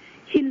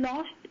 He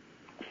lost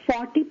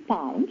 40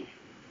 pounds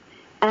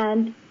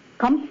and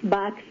comes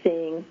back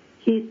saying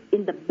he's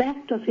in the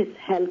best of his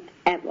health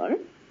ever,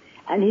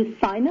 and his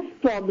sinus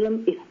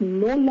problem is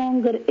no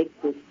longer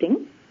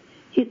existing.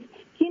 His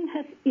skin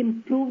has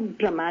improved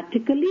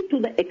dramatically to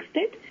the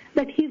extent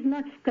that he's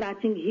not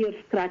scratching here,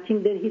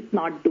 scratching there, he's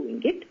not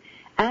doing it.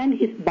 And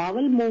his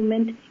bowel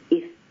movement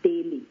is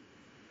daily,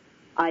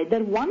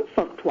 either once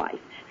or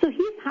twice. So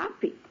he's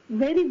happy,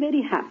 very,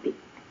 very happy.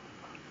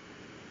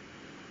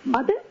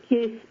 Other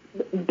case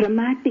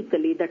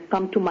dramatically that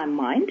come to my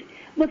mind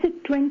was a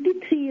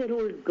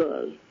 23-year-old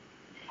girl.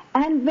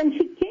 And when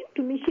she came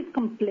to me, she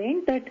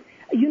complained that,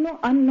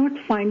 I'm not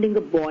finding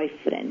a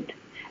boyfriend.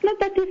 Now,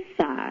 that is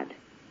sad.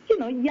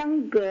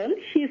 Young girl,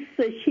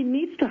 she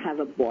needs to have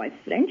a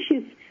boyfriend.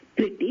 She's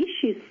pretty,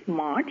 she's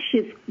smart,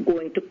 she's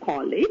going to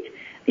college.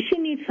 She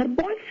needs her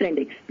boyfriend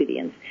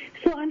experience.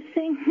 So I'm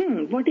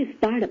saying, what is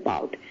that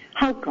about?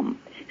 How come?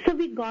 So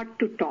we got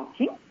to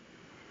talking.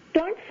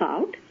 Turns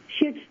out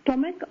she had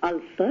stomach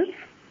ulcers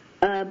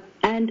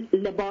and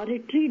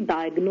laboratory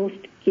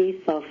diagnosed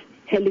case of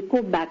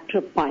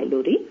Helicobacter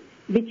pylori,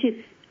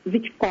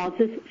 which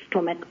causes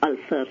stomach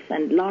ulcers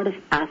and a lot of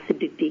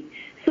acidity.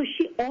 So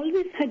she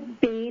always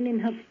had pain in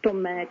her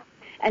stomach,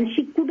 and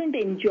she couldn't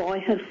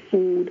enjoy her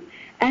food,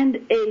 and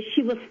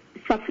she was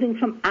suffering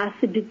from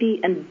acidity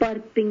and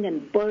burping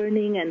and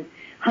burning, and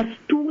her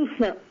stools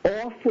were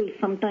awful,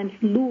 sometimes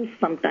loose,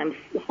 sometimes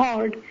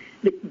hard,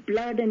 with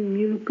blood and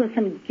mucus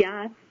and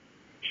gas.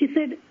 She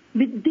said,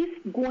 with this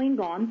going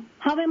on,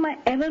 how am I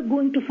ever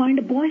going to find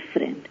a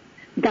boyfriend?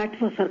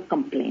 That was her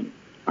complaint.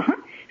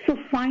 So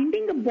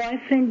finding a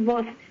boyfriend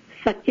was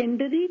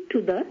secondary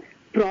to the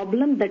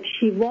problem that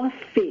she was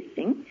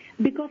facing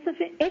because of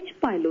an H.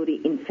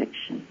 pylori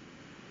infection,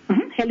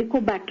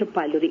 Helicobacter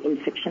pylori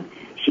infection.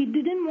 She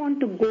didn't want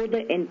to go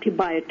the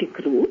antibiotic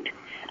route.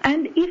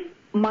 And if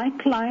my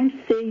clients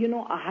say,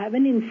 I have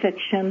an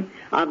infection,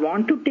 I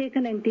want to take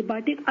an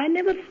antibiotic, I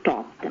never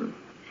stop them.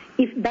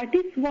 If that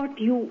is what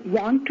you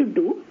want to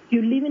do,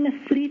 you live in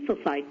a free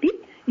society,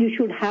 you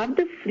should have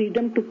the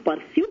freedom to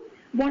pursue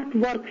what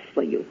works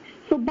for you.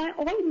 So by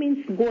all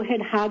means, go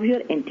ahead, have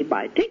your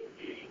antibiotic.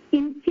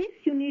 In case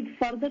you need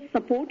further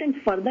support and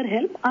further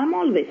help, I'm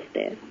always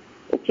there,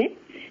 okay?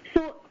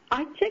 So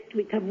I checked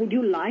with her, would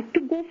you like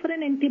to go for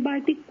an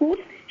antibiotic course?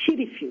 She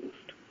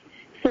refused.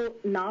 So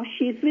now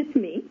she's with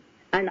me,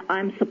 and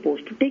I'm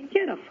supposed to take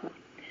care of her.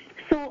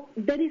 So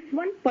there is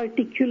one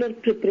particular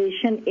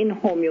preparation in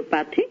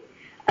homeopathy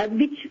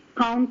which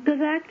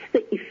counteracts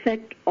the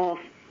effect of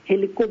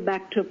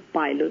Helicobacter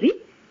pylori,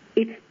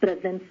 its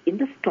presence in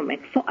the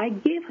stomach. So I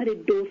gave her a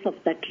dose of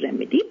that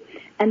remedy,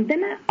 and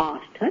then I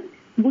asked her,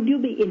 would you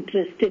be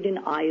interested in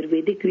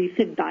Ayurvedic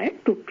reset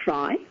diet to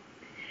try?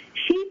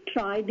 She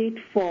tried it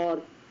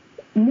for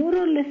more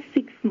or less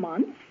 6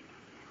 months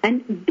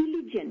and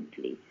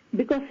diligently,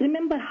 because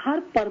remember,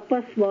 her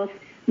purpose was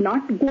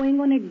not going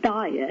on a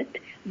diet,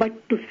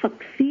 but to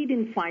succeed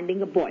in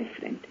finding a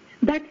boyfriend.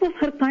 That was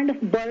her kind of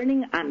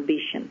burning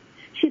ambition.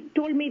 She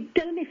told me,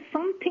 tell me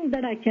something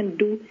that I can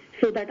do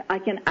so that I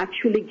can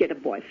actually get a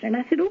boyfriend.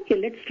 I said, okay,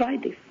 let's try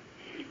this.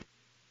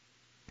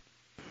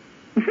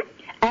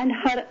 And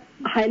her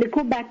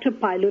Helicobacter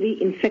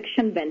pylori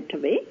infection went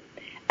away.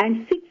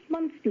 And 6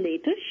 months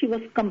later, she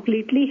was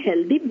completely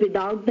healthy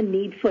without the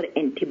need for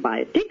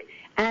antibiotic.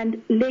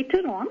 And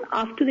later on,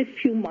 after a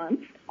few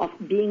months of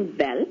being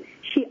well,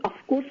 she, of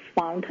course,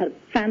 found her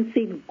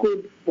fancy,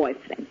 good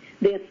boyfriend.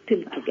 They are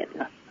still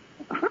together.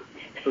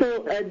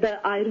 So the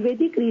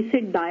Ayurvedic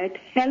reset diet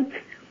helps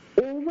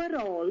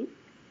overall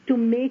to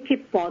make a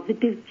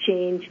positive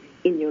change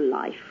in your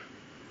life.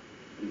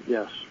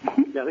 Yes.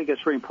 Yeah, I think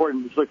it's very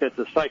important to look at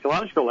the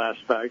psychological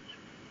aspect,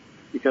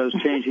 because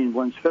changing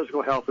one's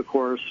physical health, of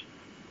course,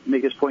 you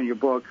make this point in your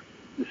book,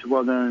 this is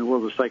well known in the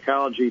world of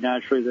psychology,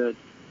 naturally, that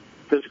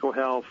physical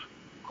health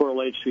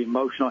correlates to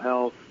emotional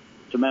health,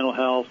 to mental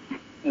health,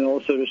 and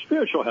also to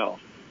spiritual health.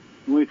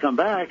 When we come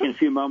back in a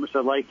few moments,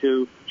 I'd like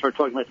to start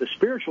talking about the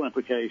spiritual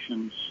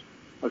implications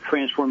of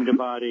transforming the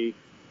body,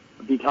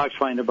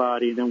 detoxifying the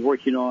body, and then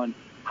working on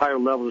higher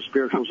levels of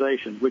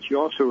spiritualization, which you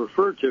also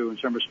refer to in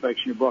some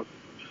respects in your book.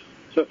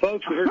 So,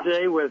 folks, we're here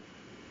today with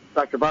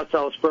Dr.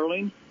 Vatsala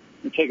Sperling.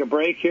 We'll take a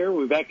break here.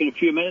 We'll be back in a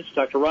few minutes.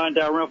 Dr. Ron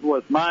Dalrymple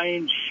with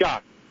Mind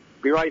Shock.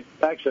 Be right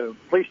back, so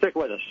please stick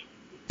with us.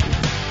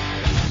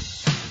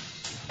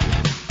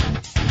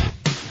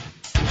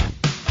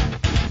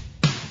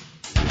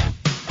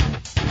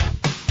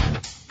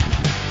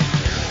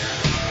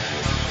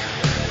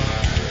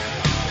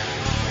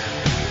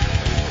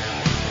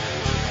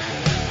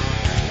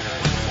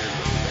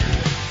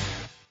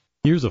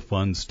 Here's a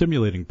fun,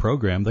 stimulating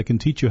program that can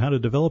teach you how to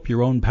develop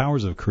your own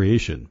powers of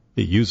creation.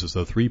 It uses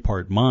the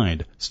 3-part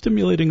mind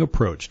stimulating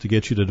approach to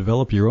get you to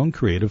develop your own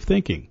creative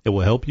thinking. It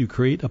will help you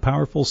create a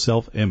powerful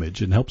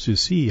self-image and helps you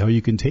see how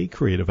you can take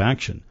creative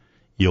action.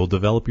 You'll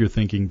develop your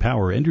thinking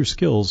power and your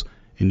skills,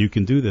 and you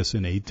can do this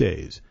in 8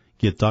 days.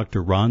 Get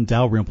Dr. Ron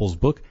Dalrymple's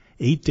book,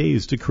 8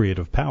 Days to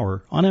Creative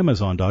Power, on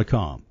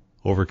Amazon.com.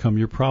 Overcome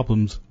your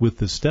problems with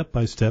this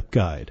step-by-step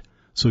guide.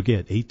 So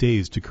get 8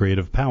 Days to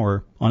Creative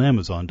Power on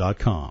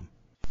Amazon.com.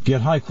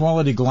 Get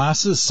high-quality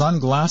glasses,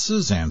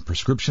 sunglasses, and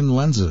prescription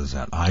lenses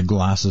at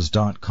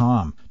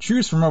eyeglasses.com.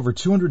 Choose from over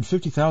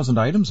 250,000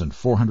 items and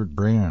 400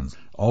 brands.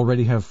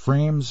 Already have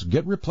frames?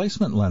 Get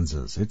replacement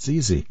lenses. It's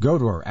easy. Go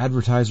to our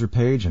advertiser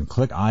page and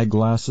click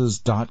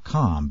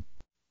eyeglasses.com.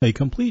 A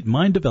complete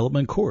mind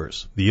development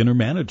course, The Inner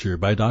Manager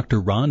by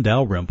Dr. Ron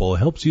Dalrymple,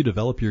 helps you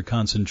develop your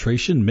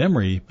concentration,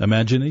 memory,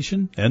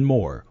 imagination, and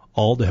more,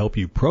 all to help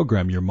you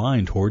program your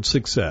mind towards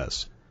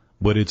success.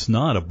 But it's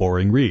not a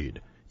boring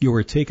read. You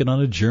are taken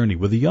on a journey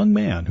with a young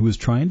man who is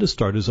trying to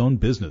start his own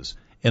business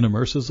and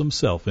immerses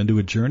himself into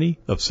a journey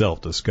of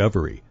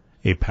self-discovery.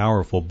 A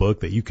powerful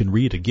book that you can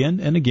read again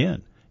and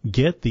again.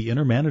 Get The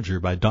Inner Manager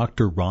by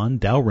Dr. Ron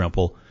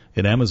Dalrymple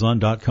at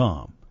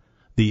Amazon.com.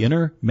 The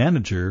Inner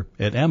Manager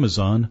at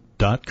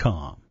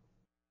Amazon.com.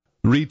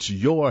 Reach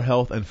your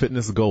health and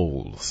fitness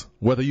goals.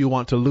 Whether you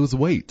want to lose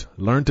weight,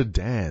 learn to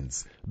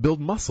dance, build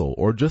muscle,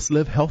 or just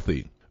live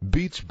healthy,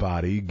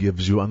 Beachbody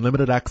gives you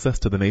unlimited access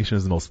to the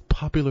nation's most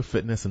popular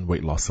fitness and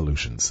weight loss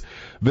solutions.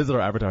 Visit our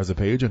advertiser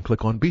page and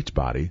click on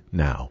Beachbody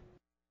now.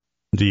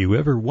 Do you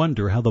ever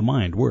wonder how the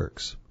mind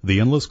works? The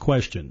Endless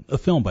Question, a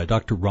film by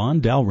Dr. Ron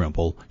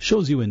Dalrymple,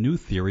 shows you a new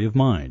theory of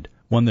mind,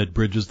 one that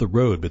bridges the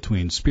road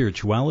between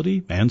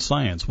spirituality and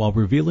science while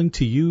revealing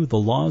to you the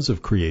laws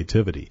of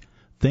creativity,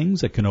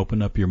 things that can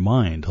open up your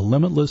mind to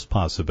limitless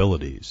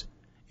possibilities.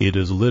 It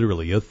is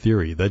literally a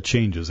theory that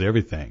changes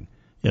everything.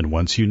 And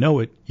once you know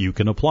it, you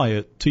can apply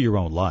it to your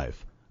own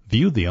life.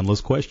 View The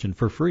Endless Question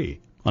for free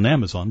on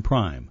Amazon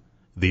Prime.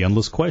 The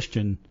Endless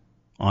Question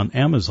on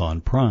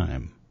Amazon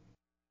Prime.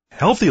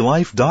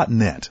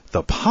 HealthyLife.net,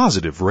 the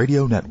positive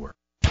radio network.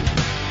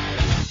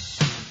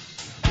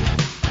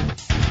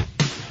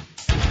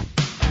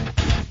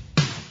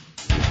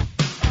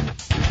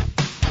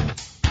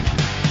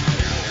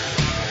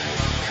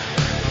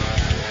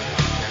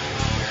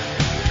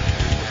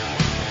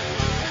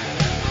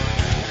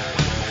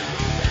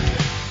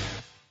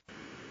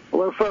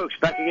 Hello, folks.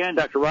 Back again,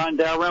 Dr. Ron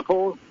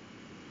Dalrymple,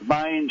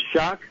 Mind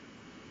Shock.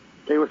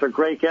 Today with our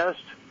great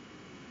guest,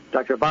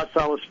 Dr.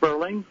 Vatsala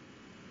Sperling,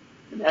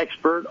 an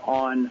expert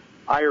on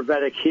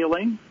Ayurvedic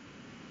healing.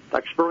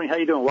 Dr. Sperling, how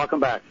you doing? Welcome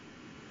back.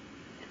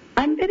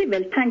 I'm very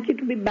well. Thank you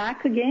to be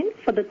back again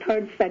for the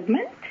third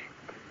segment.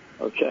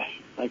 Okay.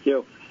 Thank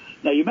you.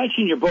 Now, you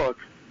mentioned in your book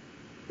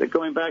that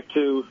going back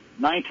to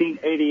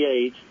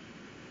 1988,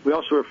 we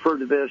also referred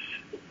to this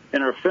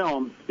in our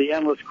film, The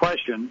Endless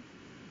Question,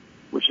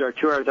 which is our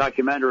 2-hour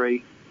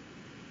documentary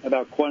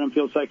about quantum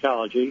field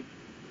psychology.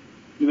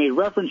 You made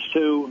reference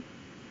to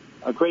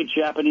a great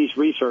Japanese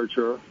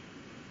researcher,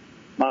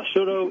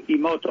 Masaru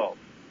Emoto.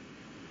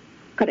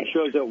 Correct. It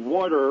shows that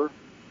water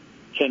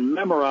can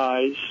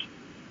memorize,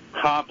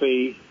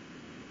 copy,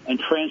 and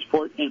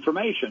transport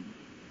information,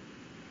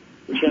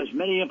 which has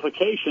many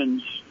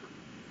implications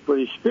for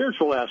the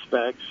spiritual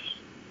aspects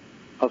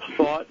of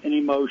thought and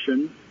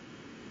emotion,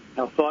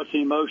 how thoughts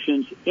and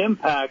emotions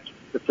impact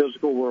the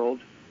physical world.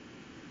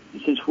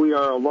 And since we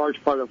are a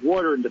large part of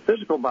water in the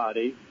physical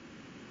body,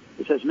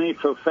 this has many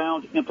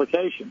profound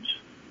implications.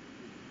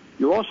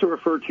 You also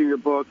refer to your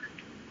book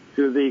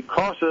to the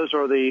kosas,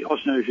 or the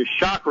also known as your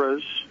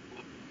chakras,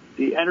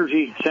 the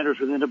energy centers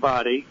within the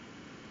body,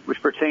 which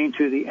pertain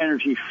to the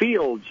energy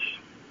fields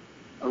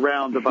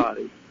around the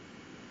body.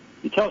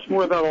 Can you tell us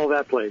more about all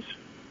that, please?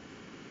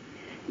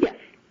 Yes.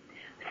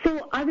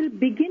 So I will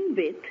begin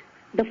with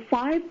the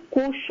 5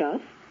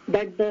 koshas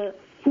that the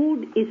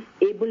food is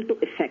able to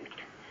affect.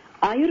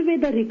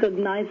 Ayurveda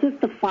recognizes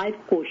the 5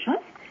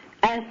 koshas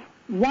as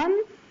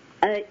one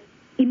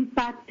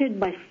impacted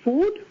by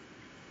food,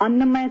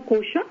 Annamaya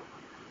kosha,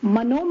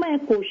 Manomaya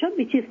kosha,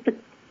 which is the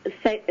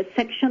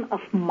section of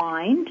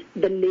mind,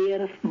 the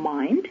layer of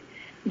mind.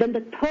 Then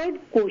the 3rd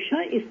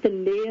kosha is the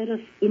layer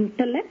of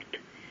intellect.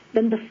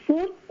 Then the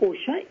 4th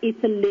kosha is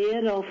the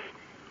layer of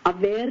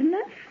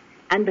awareness.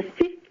 And the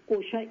 5th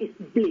kosha is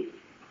bliss.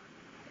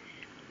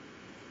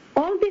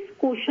 All these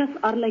koshas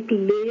are like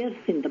layers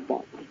in the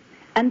body.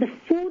 And the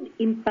food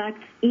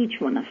impacts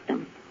each one of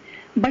them.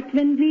 But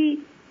when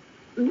we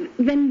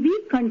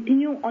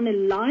continue on a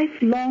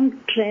lifelong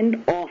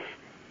trend of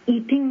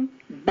eating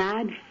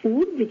bad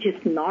food, which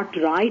is not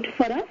right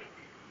for us,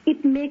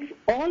 it makes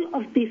all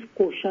of these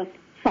koshas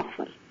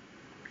suffer.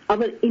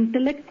 Our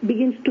intellect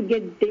begins to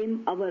get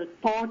dim, our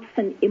thoughts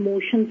and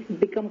emotions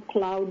become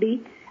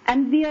cloudy,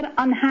 and we are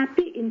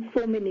unhappy in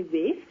so many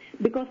ways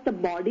because the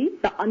body,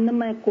 the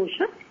Annamaya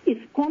kosha, is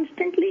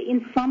constantly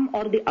in some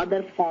or the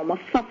other form of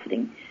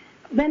suffering.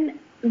 When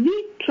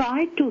we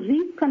try to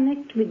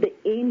reconnect with the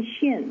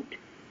ancient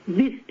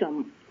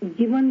wisdom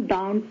given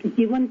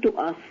to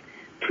us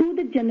through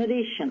the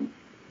generations.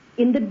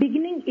 In the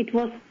beginning, it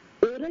was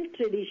oral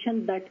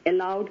tradition that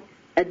allowed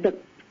the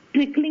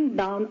trickling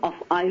down of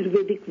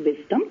Ayurvedic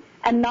wisdom,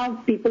 and now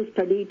people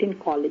study it in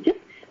colleges.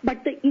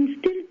 But the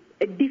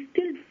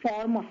distilled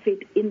form of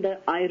it in the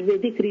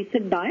Ayurvedic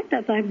reset diet,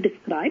 as I have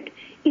described,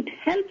 it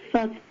helps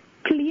us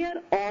clear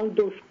all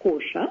those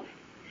koshas.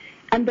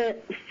 And the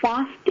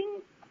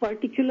fasting,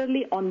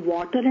 particularly on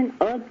water and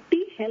earth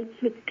tea,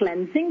 helps with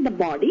cleansing the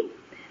body.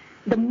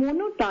 The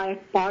mono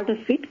diet part of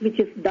it, which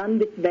is done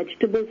with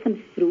vegetables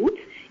and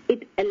fruits,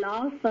 it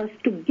allows us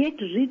to get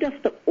rid of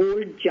the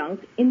old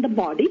junk in the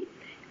body.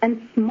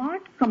 And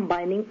smart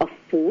combining of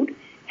food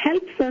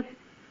helps us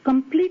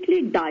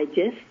completely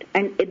digest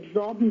and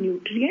absorb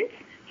nutrients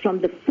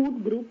from the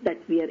food group that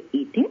we are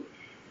eating.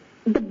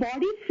 The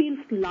body feels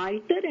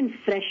lighter and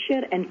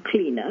fresher and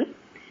cleaner,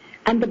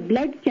 and the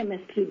blood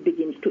chemistry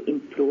begins to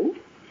improve.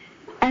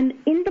 And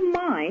in the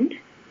mind,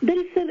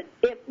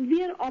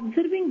 we are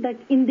observing that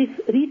in this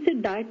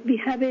reset diet, we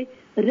have a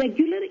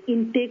regular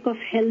intake of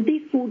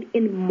healthy food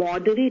in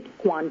moderate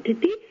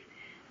quantities.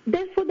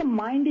 Therefore, the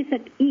mind is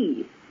at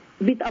ease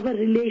with our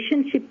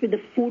relationship with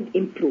the food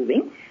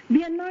improving.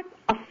 We are not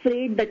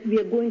afraid that we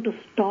are going to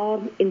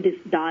starve in this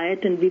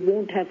diet and we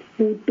won't have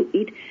food to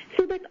eat,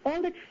 so that all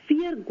that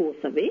fear goes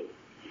away.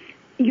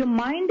 Your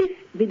mind is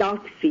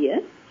without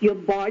fear. Your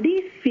body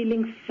is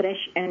feeling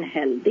fresh and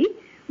healthy.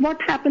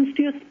 What happens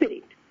to your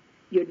spirit?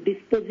 Your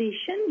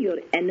disposition, your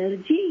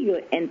energy, your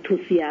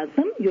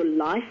enthusiasm, your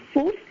life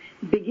force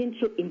begins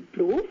to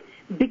improve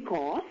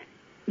because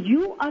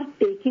you are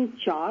taking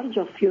charge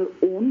of your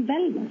own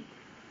wellness.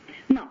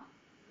 Now,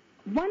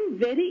 one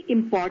very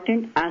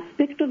important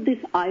aspect of this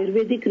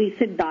Ayurvedic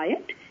reset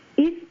diet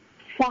is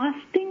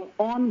fasting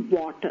on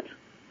water.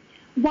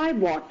 Why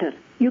water?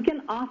 You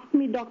can ask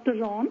me, Dr.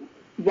 Ron,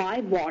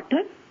 why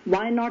water?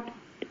 Why not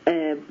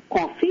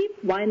coffee?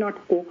 Why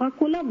not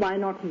Coca-Cola? Why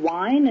not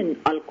wine and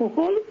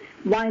alcohol?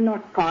 Why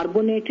not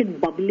carbonated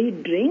bubbly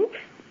drinks?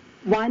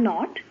 Why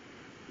not?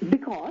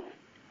 Because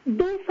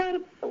those are,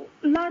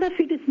 a lot of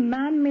it is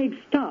man-made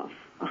stuff.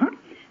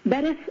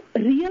 Whereas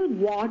real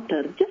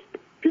water, just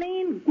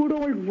plain good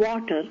old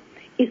water,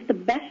 is the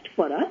best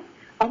for us.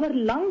 Our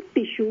lung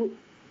tissue,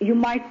 you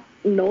might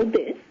know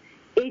this,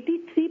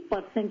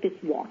 83% is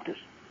water.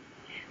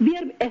 We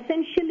are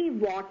essentially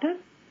water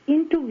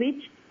into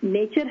which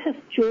nature has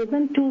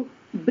chosen to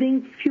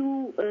bring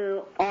few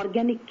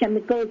organic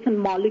chemicals and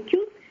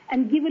molecules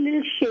and give a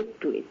little shape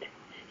to it.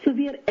 So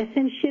we are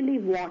essentially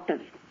water.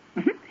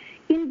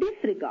 In this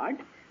regard,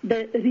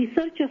 the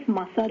research of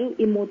Masaru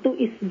Emoto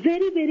is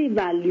very, very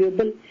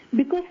valuable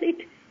because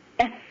it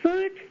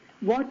asserts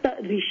what the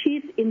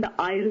rishis in the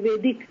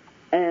Ayurvedic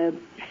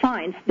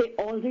science, they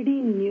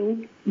already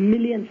knew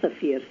millions of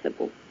years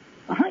ago.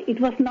 It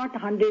was not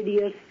 100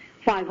 years,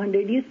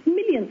 500 years,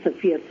 millions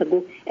of years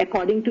ago,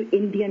 according to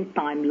Indian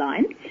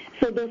timeline.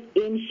 So those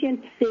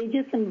ancient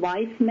sages and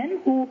wise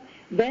men who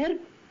were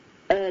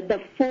the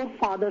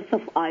forefathers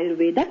of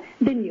Ayurveda,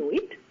 they knew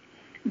it,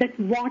 that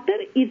water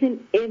is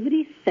in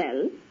every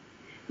cell.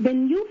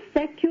 When you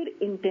set your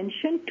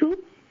intention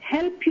to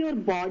help your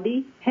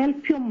body,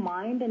 help your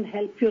mind, and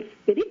help your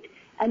spirit,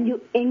 and you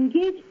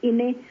engage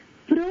in a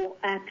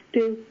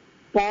proactive,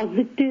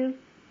 positive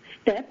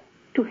step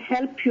to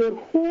help your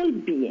whole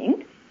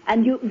being,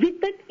 and you, with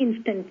that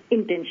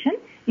intention,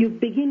 you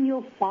begin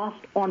your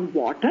fast on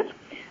water.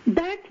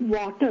 That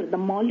water, the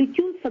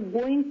molecules are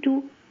going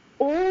to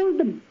all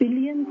the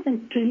billions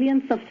and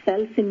trillions of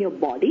cells in your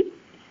body.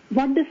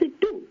 What does it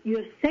do?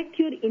 You set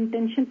your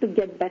intention to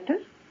get better.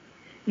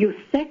 You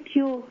set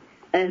your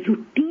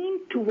routine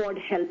toward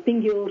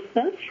helping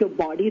yourself, your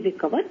body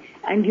recover,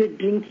 and you're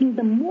drinking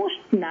the most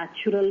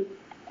natural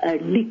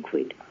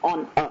liquid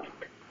on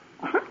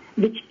earth,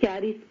 which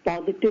carries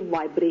positive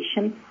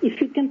vibration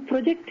if you can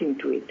project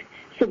into it.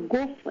 So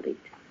go for it.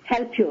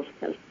 Help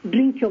yourself.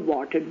 Drink your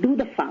water. Do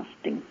the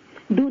fasting.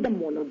 Do the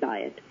mono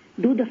diet.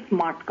 Do the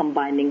smart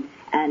combining,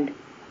 and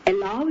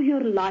allow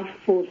your life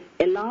force,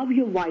 allow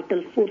your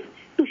vital force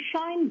to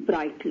shine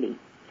brightly.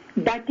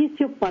 That is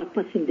your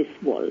purpose in this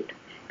world,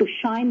 to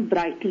shine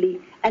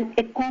brightly and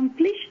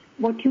accomplish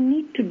what you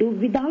need to do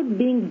without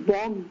being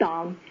bogged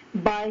down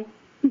by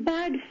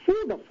bad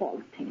food of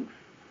all things,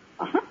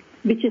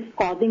 which is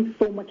causing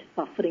so much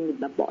suffering in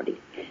the body.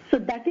 So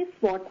that is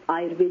what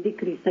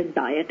Ayurvedic reset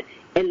diet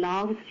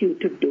allows you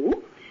to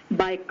do.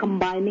 By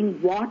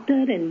combining water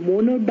and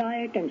mono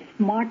diet and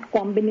smart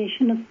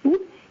combination of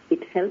food,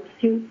 it helps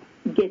you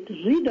get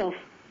rid of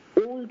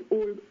old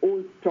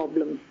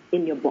problems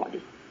in your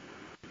body.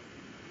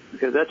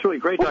 Okay, that's really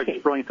great, Dr.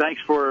 Sperling.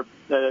 Thanks for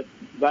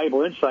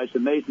valuable insights.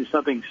 Amazing,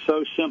 something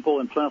so simple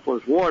and plentiful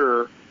as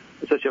water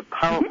has such a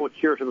powerful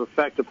curative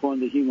effect upon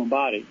the human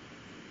body.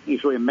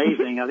 It's really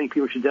amazing. I think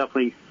people should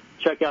definitely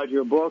check out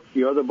your book,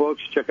 your other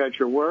books, check out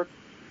your work.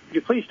 Could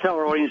you please tell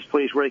our audience,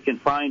 please, where they can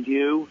find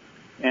you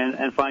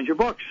and find your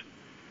books?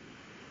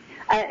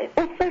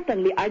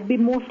 Certainly. I'd be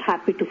most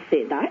happy to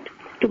say that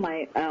to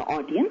my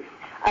audience.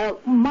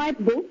 My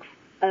books,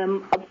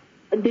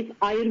 this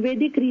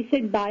Ayurvedic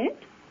Reset Diet,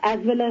 as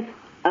well as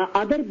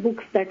other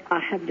books that I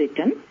have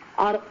written,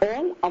 are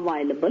all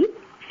available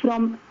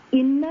from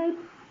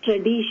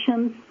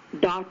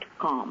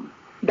innertraditions.com.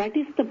 That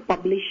is the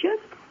publisher.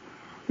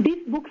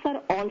 These books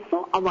are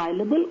also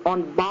available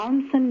on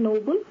Barnes &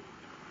 Noble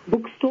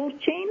bookstore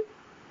chain,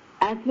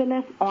 as well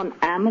as on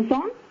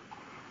Amazon,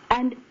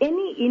 and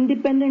any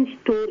independent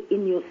store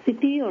in your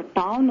city or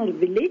town or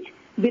village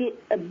will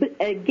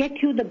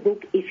get you the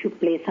book if you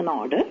place an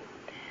order.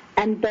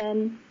 And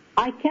then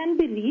I can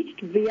be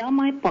reached via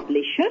my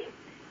publisher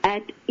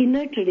at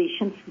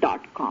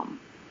innertraditions.com.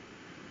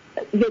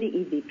 Very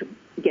easy to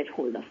get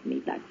hold of me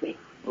that way.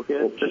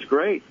 Okay. That's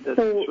great. That's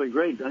really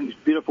great. I think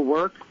it's beautiful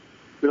work.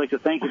 We'd like to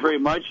thank you very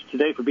much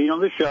today for being on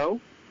the show.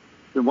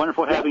 It's been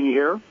wonderful having you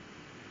here.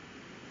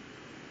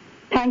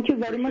 Thank you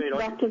very much,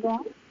 Dr.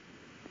 Ron.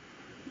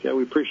 Yeah,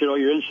 we appreciate all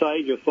your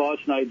insight, your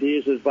thoughts and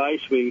ideas,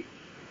 advice. We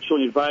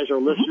certainly advise our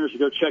listeners to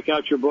go check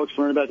out your books,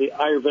 learn about the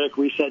Ayurvedic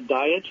Reset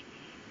Diet.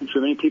 I'm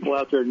sure many people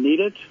out there need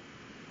it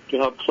to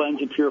help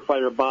cleanse and purify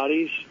their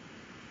bodies.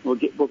 We'll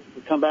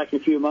come back in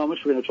a few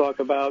moments. We're going to talk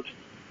about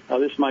how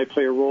this might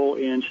play a role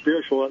in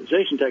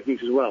spiritualization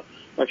techniques as well.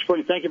 Dr.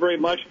 Sporting, thank you very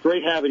much.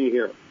 Great having you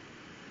here.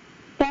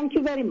 Thank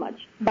you very much.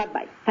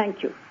 Bye-bye.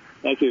 Thank you.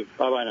 Thank you.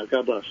 Bye-bye now.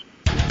 God bless.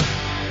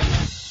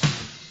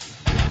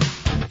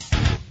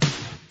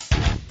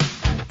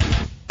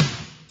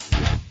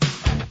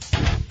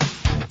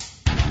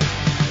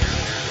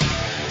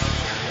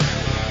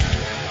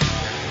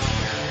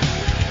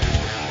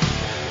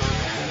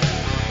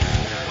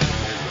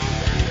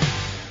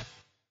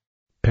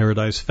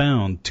 Paradise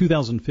Found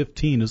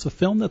 2015 is a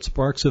film that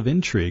sparks of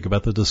intrigue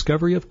about the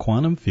discovery of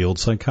quantum field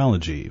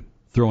psychology.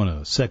 Throw in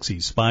a sexy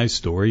spy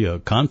story, a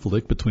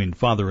conflict between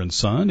father and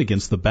son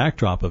against the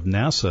backdrop of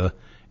NASA,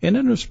 and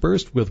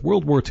interspersed with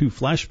World War II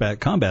flashback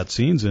combat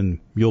scenes, and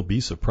you'll be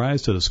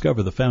surprised to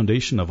discover the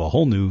foundation of a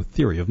whole new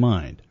theory of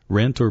mind.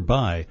 Rent or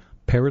buy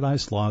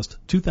Paradise Lost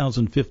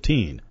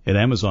 2015 at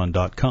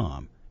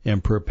Amazon.com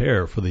and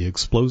prepare for the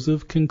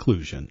explosive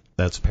conclusion.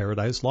 That's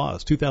Paradise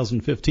Lost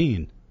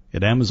 2015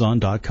 at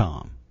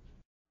Amazon.com.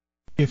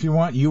 If you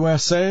want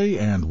USA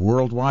and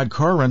worldwide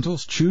car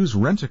rentals, choose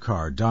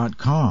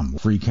Rentacar.com.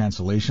 Free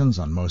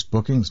cancellations on most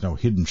bookings, no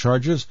hidden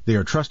charges. They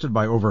are trusted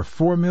by over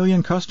 4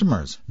 million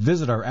customers.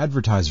 Visit our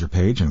advertiser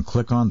page and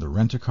click on the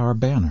Rent-A-Car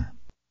banner.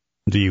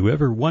 Do you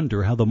ever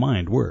wonder how the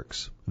mind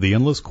works? The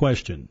Endless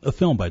Question, a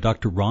film by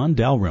Dr. Ron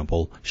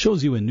Dalrymple,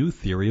 shows you a new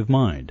theory of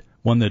mind,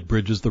 one that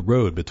bridges the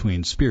road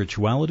between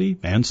spirituality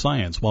and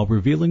science while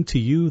revealing to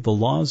you the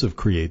laws of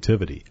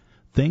creativity.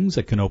 Things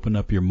that can open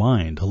up your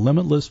mind to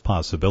limitless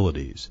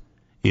possibilities.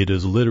 It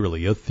is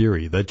literally a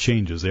theory that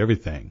changes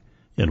everything,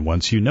 and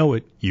once you know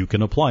it, you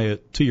can apply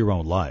it to your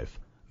own life.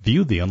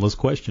 View The Endless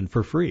Question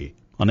for free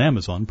on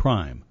Amazon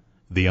Prime.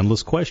 The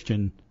Endless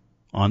Question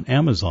on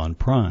Amazon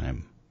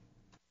Prime.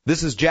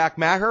 This is Jack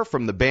Maher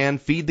from the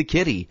band Feed the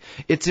Kitty.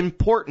 It's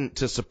important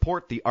to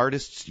support the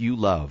artists you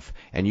love,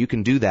 and you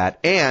can do that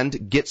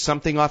and get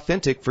something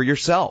authentic for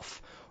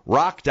yourself.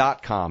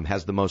 Rock.com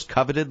has the most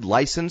coveted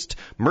licensed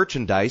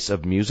merchandise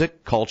of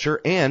music,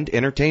 culture, and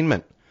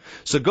entertainment.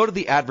 So go to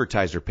the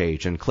advertiser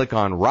page and click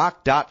on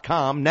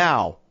Rock.com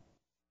now.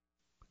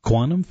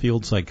 Quantum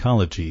Field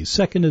Psychology,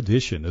 2nd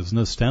edition, is an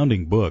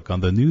astounding book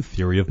on the new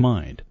theory of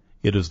mind.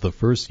 It is the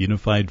first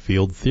unified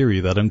field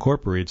theory that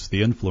incorporates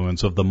the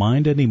influence of the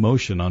mind and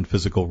emotion on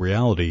physical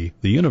reality,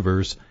 the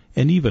universe,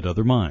 and even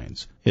other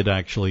minds. It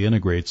actually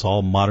integrates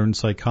all modern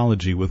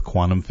psychology with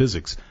quantum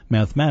physics,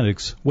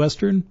 mathematics,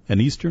 Western and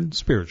Eastern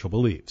spiritual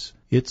beliefs.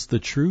 It's the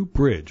true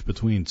bridge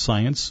between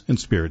science and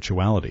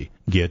spirituality.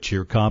 Get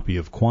your copy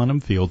of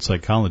Quantum Field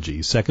Psychology,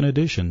 2nd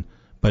edition,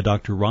 by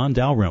Dr. Ron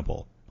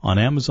Dalrymple on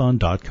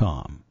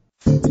Amazon.com.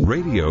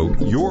 Radio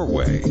your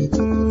way.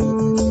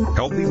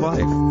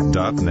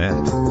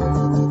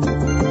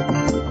 HealthyLife.net.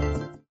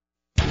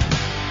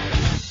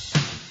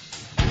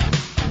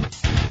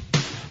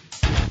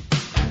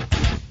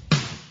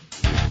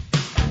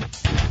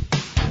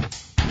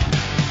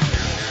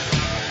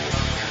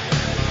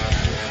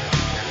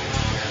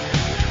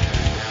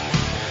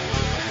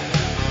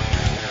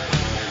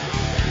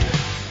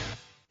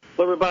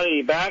 Hello,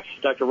 everybody. Back.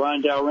 Dr.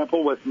 Ron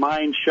Dalrymple with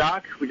Mind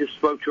Shock. We just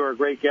spoke to our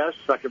great guest,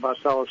 Dr.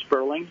 Vatsala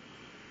Sperling,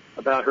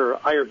 about her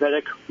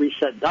Ayurvedic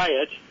Reset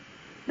Diet.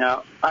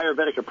 Now,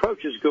 Ayurvedic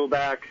approaches go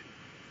back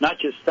not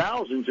just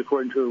thousands,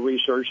 according to her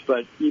research,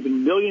 but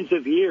even millions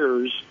of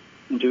years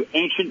into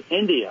ancient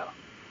India.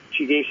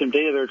 She gave some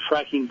data there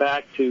tracking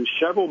back to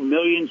several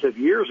millions of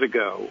years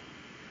ago.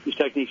 These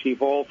techniques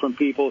evolved from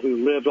people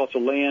who lived off the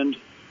land,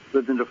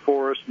 lived in the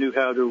forest, knew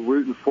how to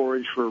root and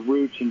forage for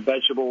roots and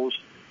vegetables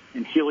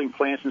and healing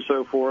plants and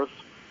so forth.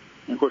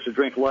 And, of course, they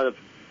drank a lot of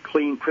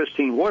clean,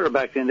 pristine water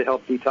back then to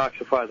help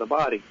detoxify the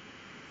body.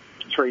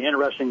 It's very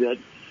interesting that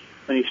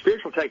many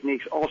spiritual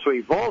techniques also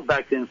evolved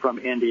back then from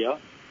India.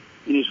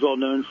 And he's well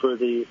known for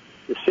the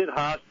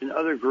Siddhas and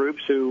other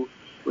groups who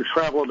would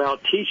travel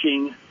about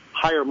teaching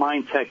higher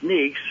mind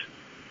techniques,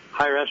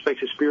 higher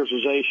aspects of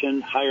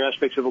spiritualization, higher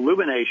aspects of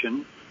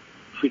illumination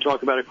which we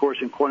talk about, of course,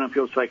 in quantum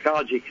field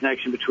psychology,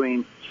 connection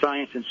between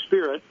science and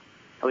spirit,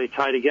 how they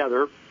tie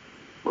together,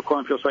 where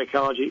quantum field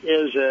psychology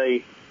is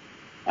a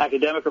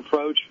academic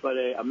approach, but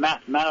a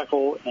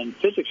mathematical and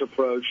physics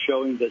approach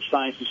showing that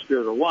science and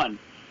spirit are one.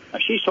 Now,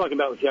 she's talking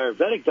about with the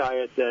Ayurvedic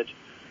diet that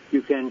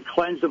you can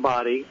cleanse the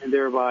body and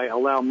thereby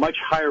allow much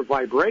higher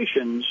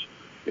vibrations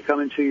to come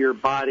into your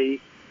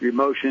body, your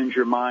emotions,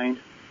 your mind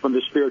from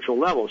the spiritual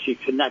level. So you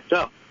connect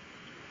up.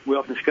 We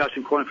often discuss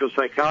in quantum field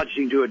psychology,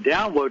 you can do a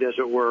download, as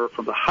it were,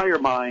 from the higher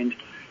mind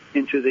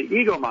into the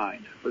ego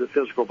mind or the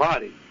physical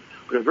body.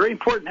 But a very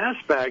important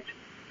aspect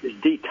is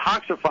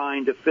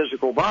detoxifying the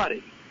physical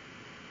body.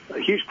 A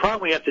huge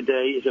problem we have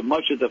today is that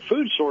much of the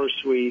food source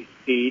we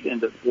eat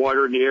and the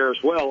water and the air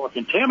as well are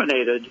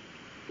contaminated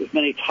with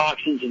many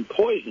toxins and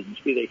poisons,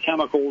 be they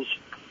chemicals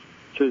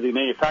through the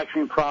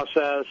manufacturing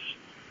process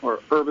or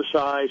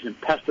herbicides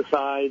and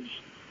pesticides,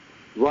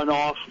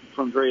 runoff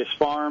from various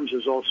farms.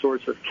 There's all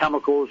sorts of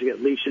chemicals that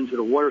get leached into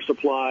the water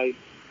supply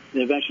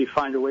and eventually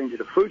find their way into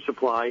the food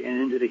supply and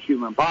into the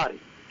human body.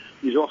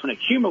 These often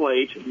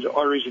accumulate into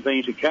arteries and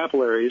veins and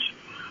capillaries,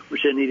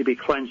 which then need to be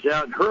cleansed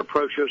out, and her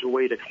approach shows a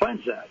way to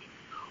cleanse that.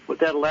 What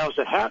that allows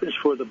to happen is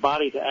for the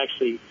body to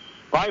actually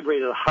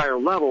vibrate at a higher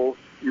level,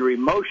 your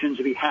emotions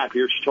to be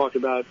happier. She talked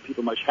about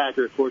people much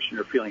happier, of course, when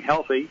they're feeling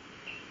healthy.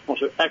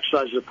 Also,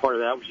 exercise is a part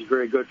of that, which is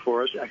very good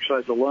for us.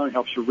 Exercise alone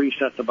helps to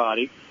reset the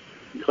body,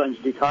 and cleanse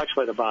and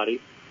detoxify the body.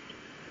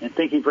 And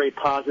thinking very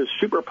positive,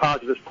 super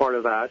positive is part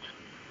of that.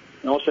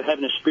 And also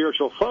having a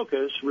spiritual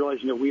focus,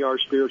 realizing that we are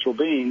spiritual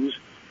beings,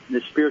 and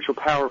that spiritual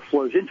power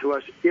flows into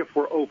us if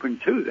we're open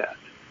to that.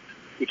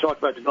 We talk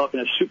about developing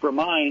a super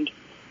mind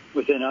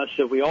within us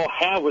that we all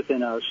have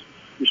within us,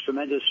 this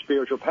tremendous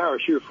spiritual power.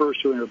 She refers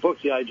to in her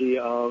book the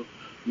idea of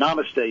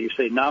namaste. You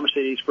say namaste to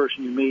each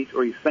person you meet,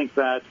 or you think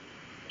that,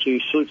 so you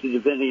salute the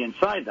divinity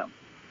inside them.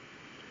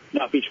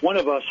 Now, if each one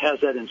of us has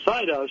that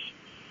inside us,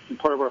 and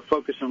part of our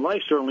focus in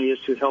life certainly is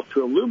to help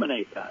to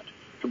illuminate that,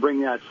 to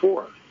bring that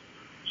forth.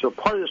 So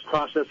part of this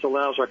process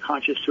allows our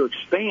conscious to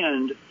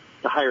expand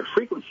to higher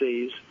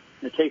frequencies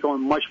and to take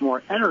on much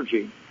more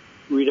energy.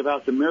 We read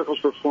about the miracles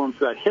performed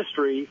throughout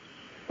history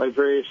by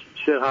various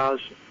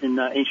siddhas in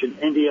ancient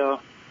India,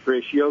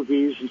 various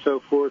yogis and so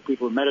forth,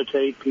 people who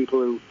meditate, people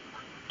who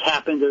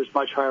tap into those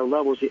much higher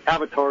levels, the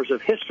avatars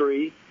of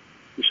history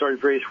who started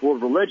various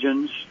world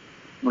religions.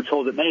 And we're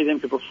told that many of them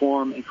could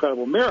perform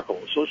incredible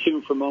miracles. So let's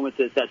assume for a moment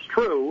that that's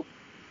true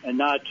and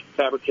not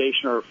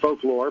fabrication or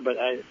folklore, but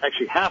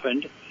actually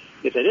happened.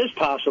 If it is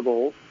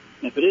possible,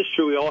 and if it is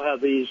true, we all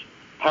have these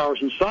powers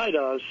inside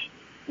us,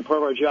 and part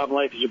of our job in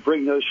life is to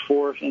bring those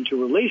forth and to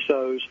release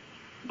those.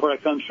 And part of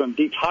that comes from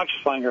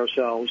detoxifying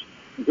ourselves.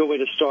 A good way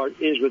to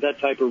start is with that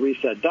type of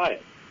reset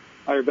diet.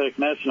 Ayurvedic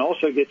medicine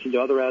also gets into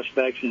other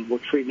aspects and will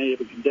treat many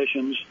different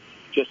conditions,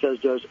 just as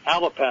does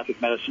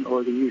allopathic medicine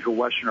or the usual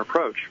Western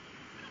approach.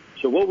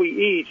 So what we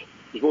eat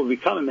is what we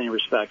become in many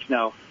respects.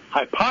 Now,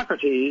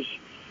 Hippocrates,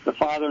 the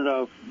father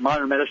of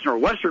modern medicine or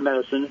Western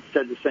medicine,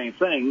 said the same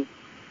thing,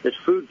 that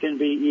food can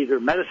be either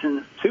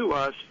medicine to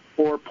us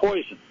or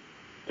poison,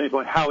 depending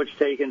on how it's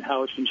taken,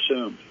 how it's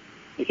consumed.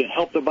 It can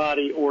help the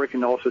body or it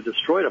can also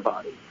destroy the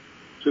body.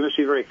 So we must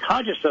be very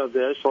conscious of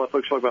this. A lot of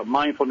folks talk about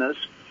mindfulness.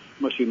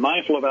 We must be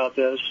mindful about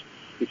this,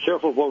 be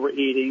careful of what we're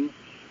eating.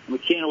 And we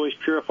can't always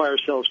purify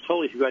ourselves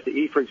totally. If you got to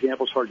eat, for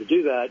example, it's hard to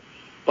do that.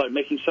 But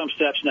making some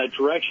steps in that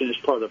direction is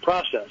part of the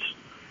process.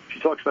 She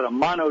talks about a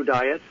mono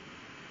diet,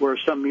 where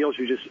some meals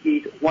you just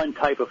eat one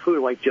type of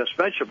food, like just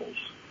vegetables.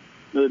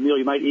 Another meal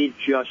you might eat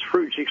just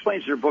fruit. She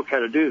explains in her book how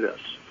to do this.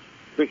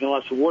 Drinking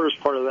lots of water is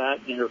part of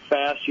that. In her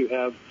fast, you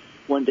have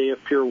one day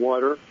of pure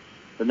water.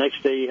 The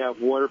next day, you have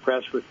water,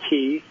 perhaps with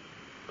tea,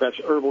 perhaps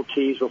herbal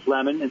teas with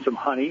lemon and some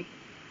honey.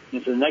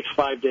 And for the next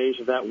 5 days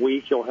of that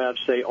week, you'll have,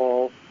 say,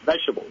 all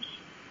vegetables.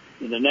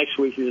 And the next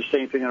week, you do the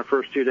same thing on the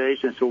first 2 days,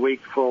 and it's a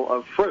week full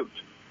of fruit.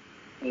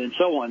 And then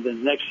so on. Then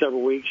the next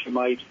several weeks, you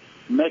might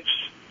mix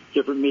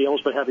different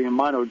meals, but having a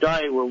mono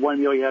diet where one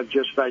meal you have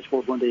just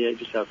vegetables, one day you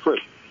just have fruit.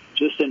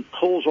 This then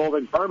pulls all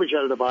the garbage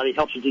out of the body,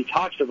 helps to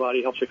detox the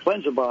body, helps to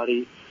cleanse the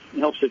body, and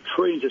helps the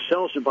trillions of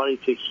cells in the body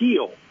to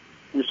heal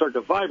and to start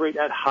to vibrate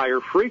at higher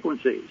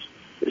frequencies.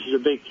 This is a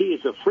big key.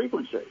 It's a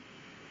frequency.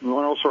 We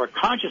want also our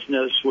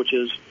consciousness, which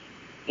is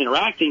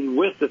interacting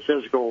with the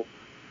physical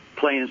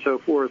plane and so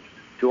forth,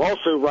 to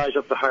also rise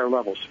up to higher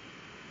levels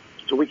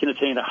so we can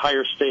attain a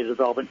higher state of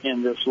development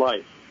in this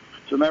life.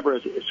 So remember,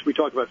 as we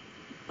talk about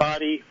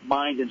body,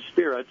 mind, and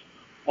spirit,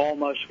 all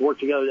must work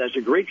together, as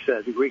the Greeks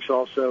said. The Greeks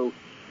also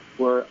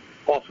were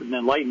often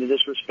enlightened in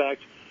this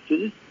respect.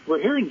 So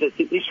we're hearing that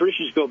these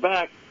traditions go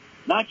back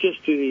not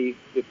just to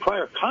the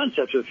prior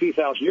concepts of a few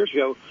thousand years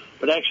ago,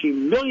 but actually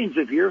millions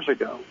of years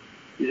ago,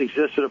 these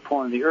existed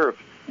upon the earth.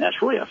 And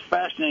that's really a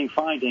fascinating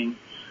finding.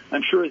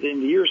 I'm sure that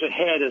in the years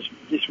ahead, as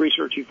this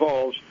research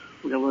evolves,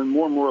 we're going to learn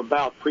more and more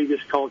about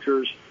previous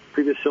cultures,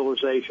 previous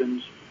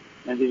civilizations,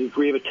 and the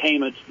degree of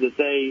attainment that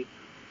they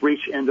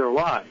reach in their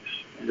lives.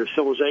 And their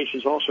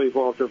civilizations also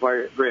evolved to a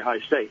very, very high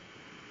state.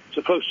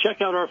 So, folks,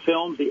 check out our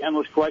film, The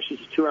Endless Questions,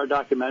 a 2-hour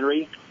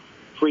documentary,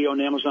 free on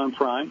Amazon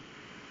Prime.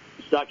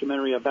 It's a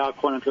documentary about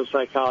quantum field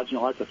psychology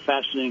and lots of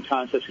fascinating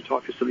concepts. We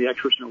talk to some of the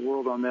experts in the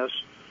world on this.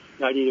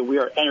 The idea that we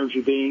are energy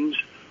beings,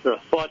 that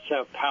our thoughts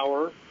have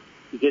power.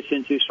 He gets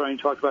into starting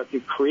to talk about the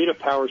creative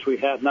powers we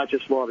have, not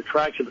just law of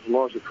attraction, but the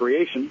laws of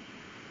creation.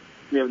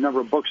 We have a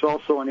number of books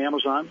also on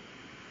Amazon,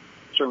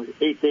 starting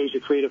with 8 Days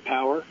of Creative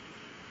Power,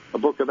 a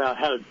book about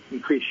how to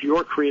increase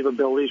your creative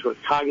abilities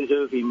with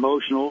cognitive,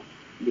 emotional,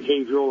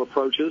 behavioral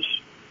approaches.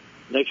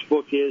 The next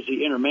book is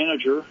The Inner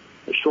Manager,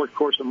 a short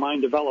course of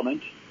mind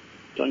development,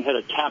 telling you how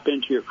to tap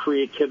into your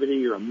creativity,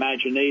 your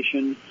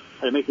imagination,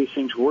 how to make these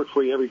things work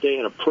for you every day,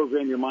 how to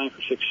program your mind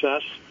for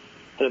success,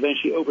 how to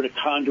eventually open a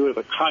conduit of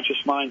a conscious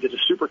mind to the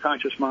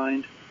superconscious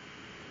mind.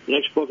 The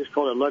next book is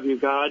called I Love You,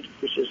 God,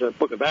 which is a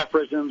book of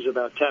aphorisms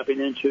about tapping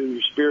into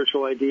your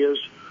spiritual ideas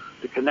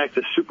to connect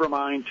the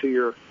supermind to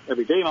your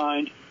everyday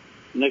mind.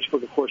 The next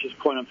book, of course, is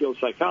Quantum Field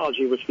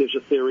Psychology, which gives a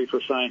theory for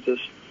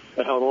scientists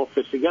at how it all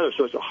fits together.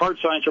 So it's a hard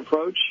science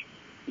approach.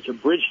 It's a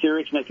bridge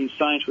theory connecting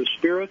science with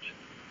spirit.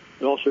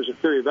 It also is a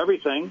theory of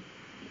everything.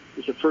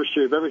 It's the first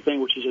theory of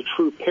everything, which is a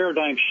true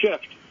paradigm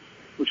shift,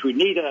 which we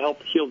need to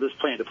help heal this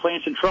planet. The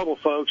planet's in trouble,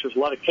 folks. There's a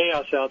lot of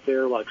chaos out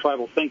there, a lot of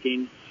tribal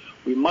thinking.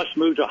 We must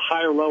move to a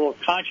higher level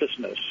of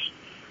consciousness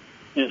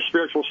in a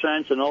spiritual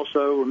sense. And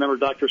also, remember,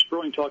 Dr.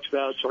 Sperling talks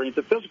about starting at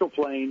the physical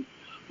plane.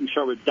 We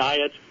start with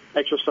diet,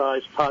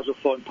 exercise, positive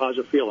thought, and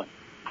positive feeling.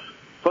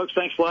 Folks,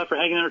 thanks a lot for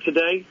hanging in there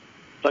today.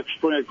 Dr.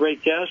 Sperling, a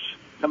great guest.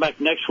 Come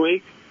back next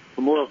week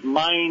for more of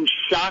Mind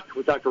Shock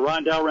with Dr.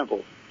 Ron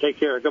Dalrymple. Take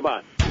care.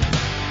 Goodbye.